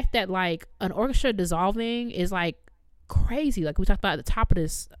 Besides the fact that like an orchestra dissolving is like crazy, like we talked about at the top of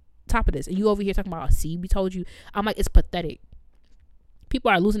this, and you over here talking about, see, we told you. I'm like, it's pathetic.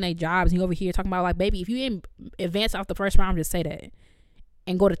 People are losing their jobs, and you over here talking about like, baby, if you didn't advance off the first round, just say that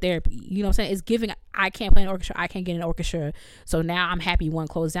and go to therapy. You know what I'm saying? It's giving, I can't play an orchestra, I can't get an orchestra, so now I'm happy one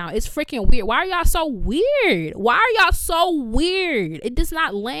closed down. It's freaking weird. Why are y'all so weird? It does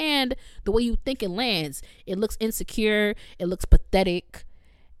not land the way you think it lands. It looks insecure, it looks pathetic,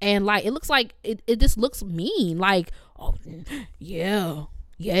 and like it looks like it just looks mean. Like, oh yeah,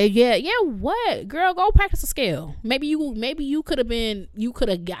 what, girl, go practice a scale. Maybe you could have been in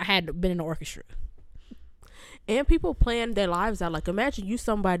an orchestra. And people plan their lives out. Like, imagine you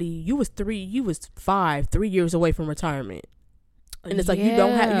was 3 years away from retirement, and it's like, you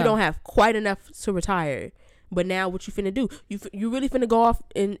don't have quite enough to retire. But now what you finna do? You really finna go off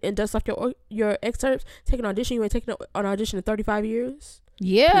and dust off your excerpts, take an audition? You ain't taking an audition in 35 years?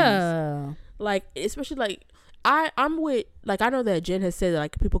 Yeah. Please. Like, especially like, I'm with, like, I know that Jen has said that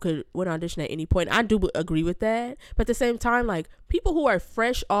like people could win an audition at any point. I do agree with that, but at the same time, like, people who are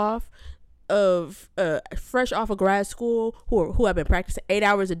fresh off of grad school, who have been practicing 8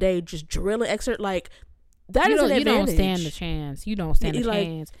 hours a day, just drilling excerpt, like, that is an advantage. You don't stand the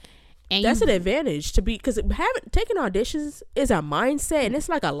chance. And that's an advantage to be, because taking auditions is a mindset, and it's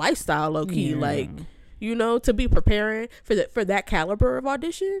like a lifestyle, low key. Like, you know, to be preparing for that caliber of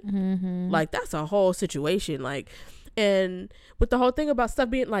audition, like, that's a whole situation. Like, and with the whole thing about stuff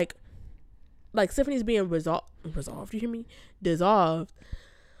being like symphonies being resolved, you hear me? Dissolved.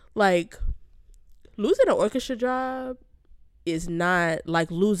 Like, losing an orchestra job is not like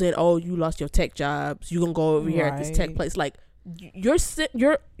losing, oh, you lost your tech jobs, you gonna go over here at this tech place. Like, your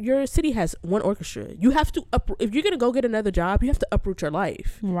city has one orchestra. You have to if you're gonna go get another job, you have to uproot your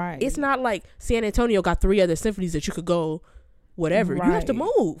life. Right. It's not like San Antonio got 3 other symphonies that you could go whatever. Right. You have to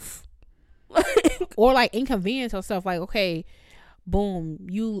move. Or like inconvenience or stuff. Like, okay, boom,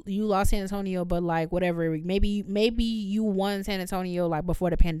 you lost San Antonio, but like, whatever, maybe you won San Antonio like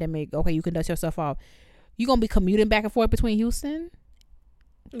before the pandemic. Okay, you can dust yourself off. You gonna be commuting back and forth between Houston?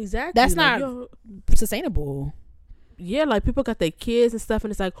 Exactly. That's not sustainable. Yeah, like, people got their kids and stuff, and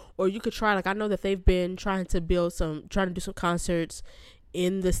it's like, or you could try, like, I know that they've been trying to do some concerts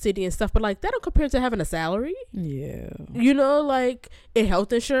in the city and stuff, but like, that don't compare to having a salary. Yeah. You know, like, in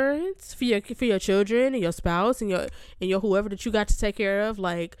health insurance for your children and your spouse and your whoever that you got to take care of.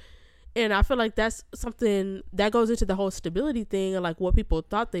 Like, and I feel like that's something that goes into the whole stability thing, and like what people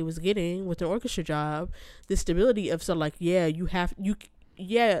thought they was getting with an orchestra job, the stability of, so like, when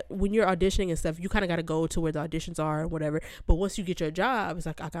you're auditioning and stuff, you kind of got to go to where the auditions are or whatever. But once you get your job, it's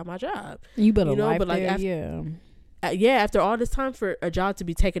like, I got my job. You better, you know, but like, after all this time for a job to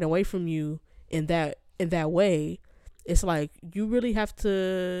be taken away from you in that way, it's like, you really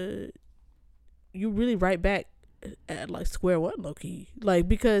right back at like square one, low key. Like,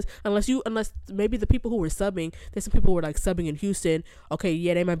 because unless maybe the people who were subbing, there's some people who were like subbing in Houston. Okay,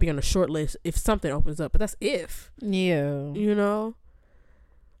 yeah, they might be on a short list if something opens up, but that's if. Yeah. You know.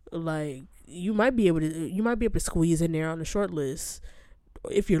 Like, you might be able to squeeze in there on the short list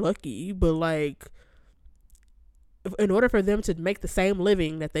if you're lucky, but like, in order for them to make the same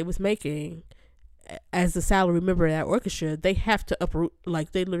living that they was making as the salary member of that orchestra, they have to uproot,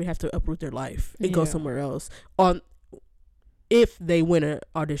 like, they literally have to uproot their life and go somewhere else if they win an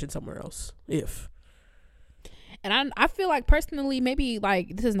audition somewhere else. And I feel like, personally, maybe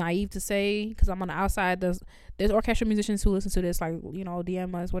like, this is naive to say because I'm on the outside, there's orchestral musicians who listen to this, like, you know,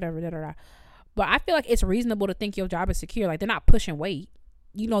 DM us, whatever, But I feel like it's reasonable to think your job is secure. Like, they're not pushing weight.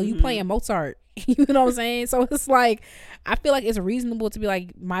 You know, you playing Mozart. You know what I'm saying? So it's like, I feel like it's reasonable to be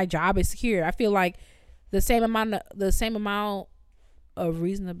like, my job is secure. I feel like the same amount of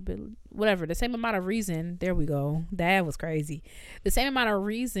reasonability, whatever, the same amount of reason, there we go, that was crazy, the same amount of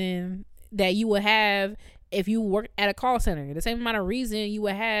reason that you would have if you worked at a call center, the same amount of reason you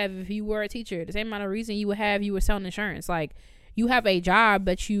would have if you were a teacher, the same amount of reason you would have if you were selling insurance. Like, you have a job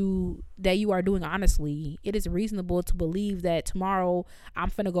that you are doing honestly. It is reasonable to believe that tomorrow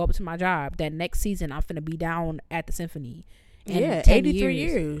I'm finna go up to my job, that next season I'm finna be down at the symphony. Yeah, 83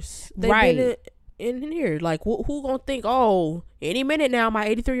 years they've been in here. Like, who gonna think, oh, any minute now my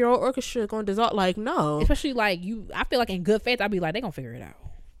 83-year-old orchestra is gonna dissolve? Like, no. Especially like I feel like in good faith I'd be like, they gonna figure it out.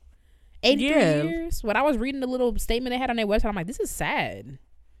 83 years. When I was reading the little statement they had on their website, I'm like, this is sad.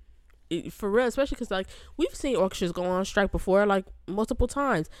 For real, especially because, like, we've seen orchestras go on strike before, like, multiple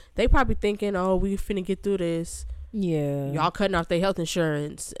times. They probably thinking, oh, we finna get through this. Yeah. Y'all cutting off their health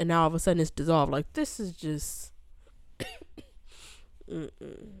insurance, and now all of a sudden it's dissolved. Like, this is just... Yeah,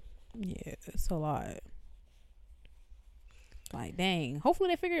 it's a lot. Like, dang. Hopefully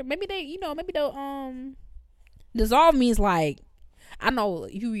they figure, maybe they'll, dissolve means, like, I know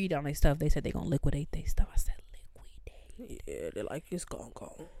if you read on their stuff, they said they're gonna liquidate their stuff. I said liquidate. Yeah, they're like, it's gone.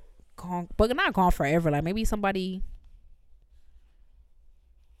 But not gone forever. Like, maybe somebody.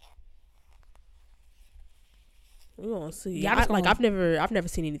 We gonna see. Yeah, I've never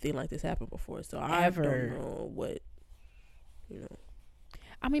seen anything like this happen before, so I don't know what, you know.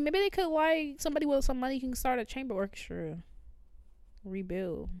 I mean, maybe they could, like, somebody with some money can start a chamber orchestra,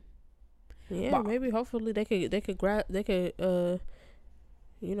 rebuild. Yeah, but maybe hopefully they could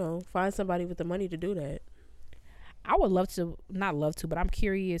you know, find somebody with the money to do that. I would not love to, but I'm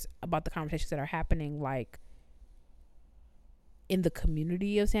curious about the conversations that are happening, like, in the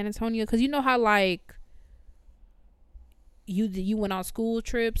community of San Antonio, because you know how, like, you went on school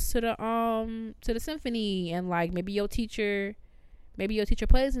trips to the symphony, and, like, maybe your teacher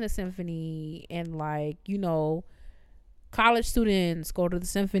plays in the symphony, and, like, you know, college students go to the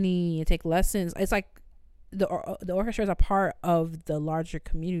symphony and take lessons. It's like the orchestra is a part of the larger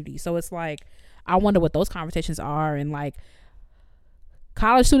community, so it's like, I wonder what those conversations are. And, like,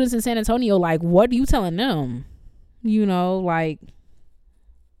 college students in San Antonio, like, what are you telling them? You know, like,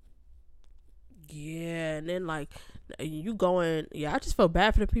 yeah. And then, like, you going, I just feel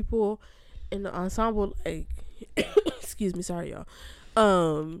bad for the people in the ensemble, like, excuse me, sorry y'all.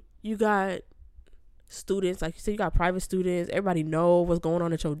 You got students, like you said, you got private students. Everybody know what's going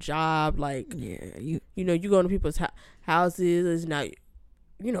on at your job. Like, yeah, you know, you go to people's houses. It's not,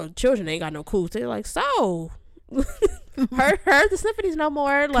 you know, children ain't got no clue. They're like, so heard the symphonies no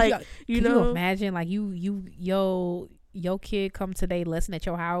more. Like, you know, you imagine, like, your kid come today lesson at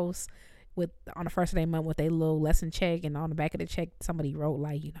your house with on the first of their month with a little lesson check, and on the back of the check somebody wrote,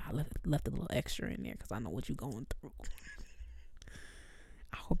 like, you know, I left a little extra in there because I know what you're going through.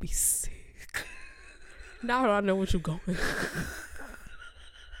 I would be sick. Now I know what you're going through.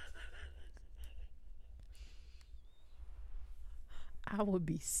 I would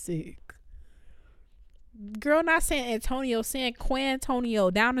be sick. Girl, not San Antonio, San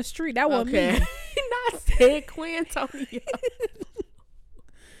Quantonio down the street. That wasn't me. Not San Quantonio.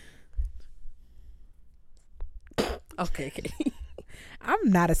 Okay. I'm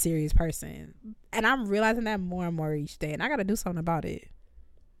not a serious person, and I'm realizing that more and more each day, and I gotta do something about it.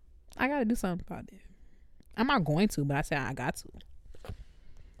 I'm not going to, but I said I got to.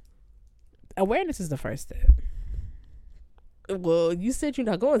 Awareness is the first step. Well, you said you're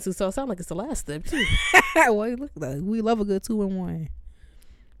not going to, so it sounds like it's the last step too. Well, look, we love a good 2-in-1.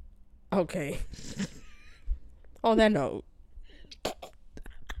 Okay. On that note,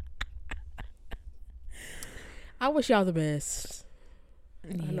 I wish y'all the best.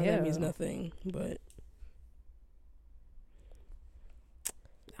 Yeah. I know that means nothing, but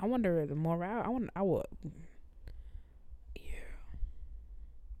I wonder the morale. I would. Yeah.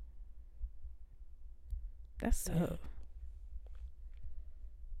 That's tough. Yeah.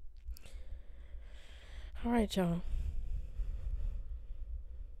 All right, y'all.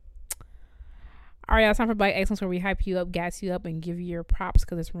 All right, y'all. Time for Black Excellence, where we hype you up, gas you up, and give you your props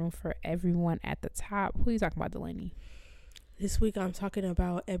because there's room for everyone at the top. Who are you talking about, Delaney? This week I'm talking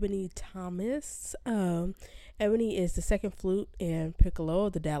about Ebony Thomas. Ebony is the second flute and piccolo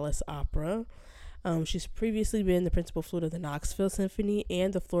of the Dallas Opera. She's previously been the principal flute of the Knoxville Symphony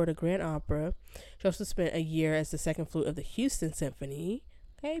and the Florida Grand Opera. She also spent a year as the second flute of the Houston Symphony.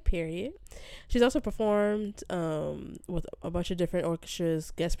 Okay, period. She's also performed with a bunch of different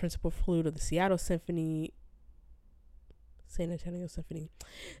orchestras, guest principal flute of the Seattle Symphony, San Antonio Symphony,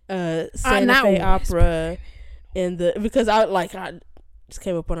 Santa Fe Opera, and because I just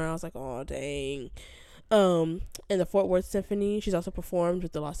came up on her. I was like, oh dang. And the Fort Worth Symphony. She's also performed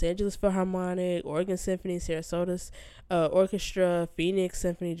with the Los Angeles Philharmonic, Oregon Symphony, Sarasota's Orchestra, Phoenix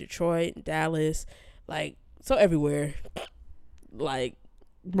Symphony, Detroit, Dallas, like so everywhere. Like,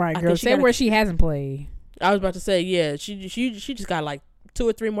 right, girl. Say where she hasn't played. I was about to say, yeah, she just got like 2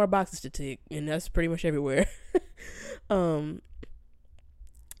 or 3 more boxes to tick, and that's pretty much everywhere.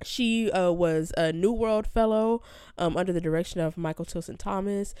 She was a New World Fellow under the direction of Michael Tilson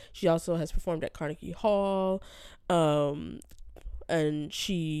Thomas. She also has performed at Carnegie Hall, and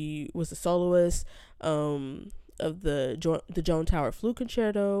she was a soloist of the Joan Tower Flute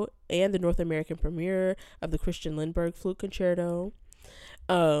Concerto and the North American premiere of the Christian Lindbergh Flute Concerto.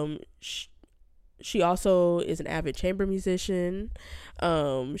 She also is an avid chamber musician.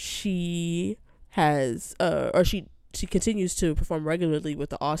 She has she continues to perform regularly with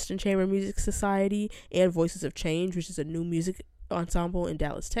the Austin Chamber Music Society and Voices of Change, which is a new music ensemble in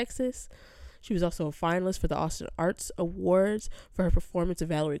Dallas, Texas. She was also a finalist for the Austin Arts Awards for her performance of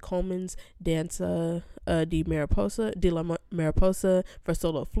Valerie Coleman's Danza di la Mariposa for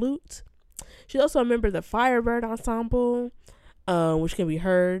solo flute. She's also a member of the Firebird Ensemble, which can be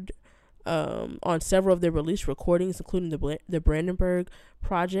heard on several of their released recordings, including the Brandenburg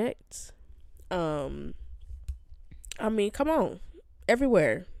Project. I mean, come on,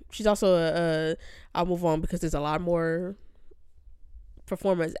 everywhere. She's also I'll move on because there's a lot more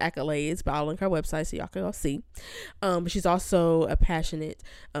performance accolades, but I'll link her website so y'all can all see. But she's also a passionate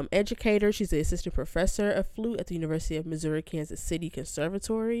educator. She's the assistant professor of flute at the University of Missouri Kansas City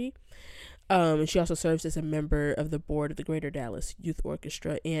Conservatory. And she also serves as a member of the board of the Greater Dallas Youth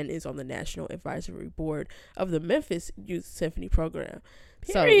Orchestra and is on the National Advisory Board of the Memphis Youth Symphony Program.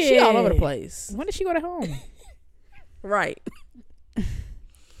 Period. So she all over the place. When did she go to home? Right.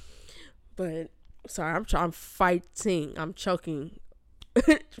 But sorry, I'm fighting. I'm choking.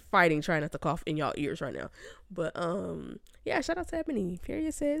 Fighting, trying not to cough in y'all ears right now. But yeah, shout out to Ebony.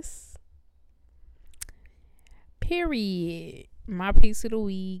 Period, sis. Period. My piece of the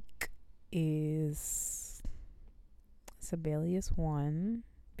week is Sibelius 1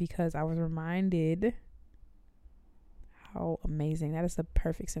 because I was reminded how amazing that is. The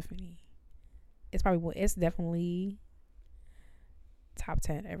perfect symphony. It's definitely top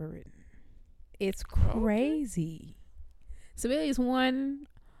 10 ever written. It's crazy. Sibelius 1,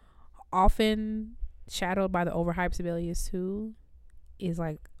 often shadowed by the overhyped Sibelius 2, is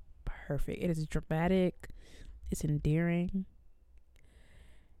like perfect. It is dramatic. It's endearing.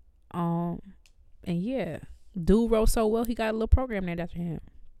 And yeah, dude wrote so well he got a little program named after him.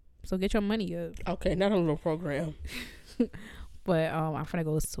 So get your money up. Okay, not a little program. But I'm finna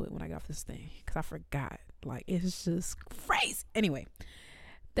go listen to it when I get off this thing because I forgot. Like, it's just crazy. Anyway,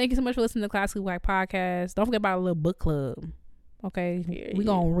 thank you so much for listening to Classically Black Podcast. Don't forget about a little book club. Okay, we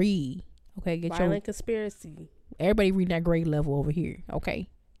gonna read. Okay, get Violent Conspiracy. Everybody reading that grade level over here. Okay.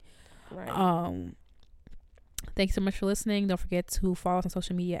 Right. Thank you so much for listening. Don't forget to follow us on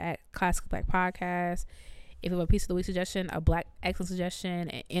social media at Classically Black Podcast. If you have a piece of the week suggestion, a black excellent suggestion,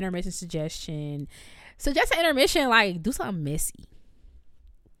 an intermission suggestion, suggest an intermission, like do something messy.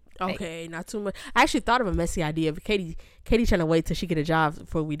 Okay, not too much. I actually thought of a messy idea, but Katie trying to wait till she get a job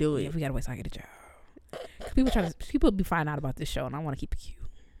before we do it. Yeah, we gotta wait till I get a job. People be finding out about this show, and I want to keep it cute.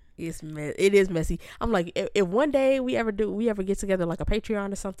 It is messy. I'm like, if one day we ever get together like a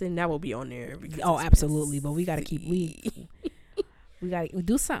Patreon or something, that will be on there. Oh, absolutely. But we gotta keep we gotta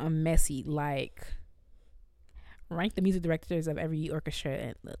do something messy, like rank the music directors of every orchestra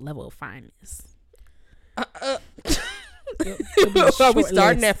at the level of fineness. Are we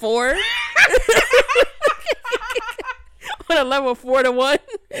starting at 4? On a level of 4 to 1?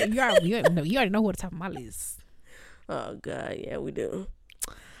 You already know who at the top of my list. Oh God, yeah, we do.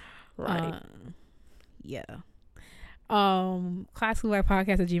 Right. Yeah.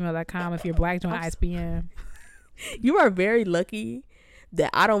 classicallyblackpodcast@gmail.com. If you're black, join ISBN. You are very lucky that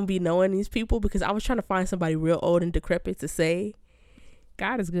I don't be knowing these people because I was trying to find somebody real old and decrepit to say.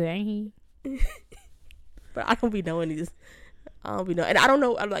 God is good, ain't he? But I don't be knowing these. I don't be knowing, and I don't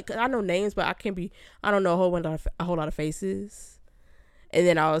know. I know names, but I don't know a whole lot of faces. And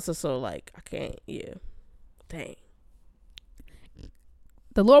then I was also like, I can't. Yeah, dang.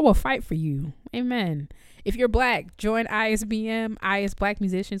 The Lord will fight for you. Amen. If you're black, join ISBM, IS Black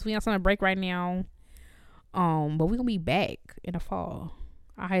Musicians. We on some break right now. But we're gonna be back in the fall.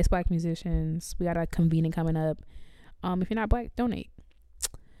 IS Black Musicians. We got a convening coming up. If you're not black, donate.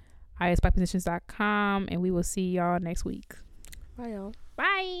 ISBlackmusicians.com, and we will see y'all next week. Bye, y'all.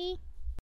 Bye.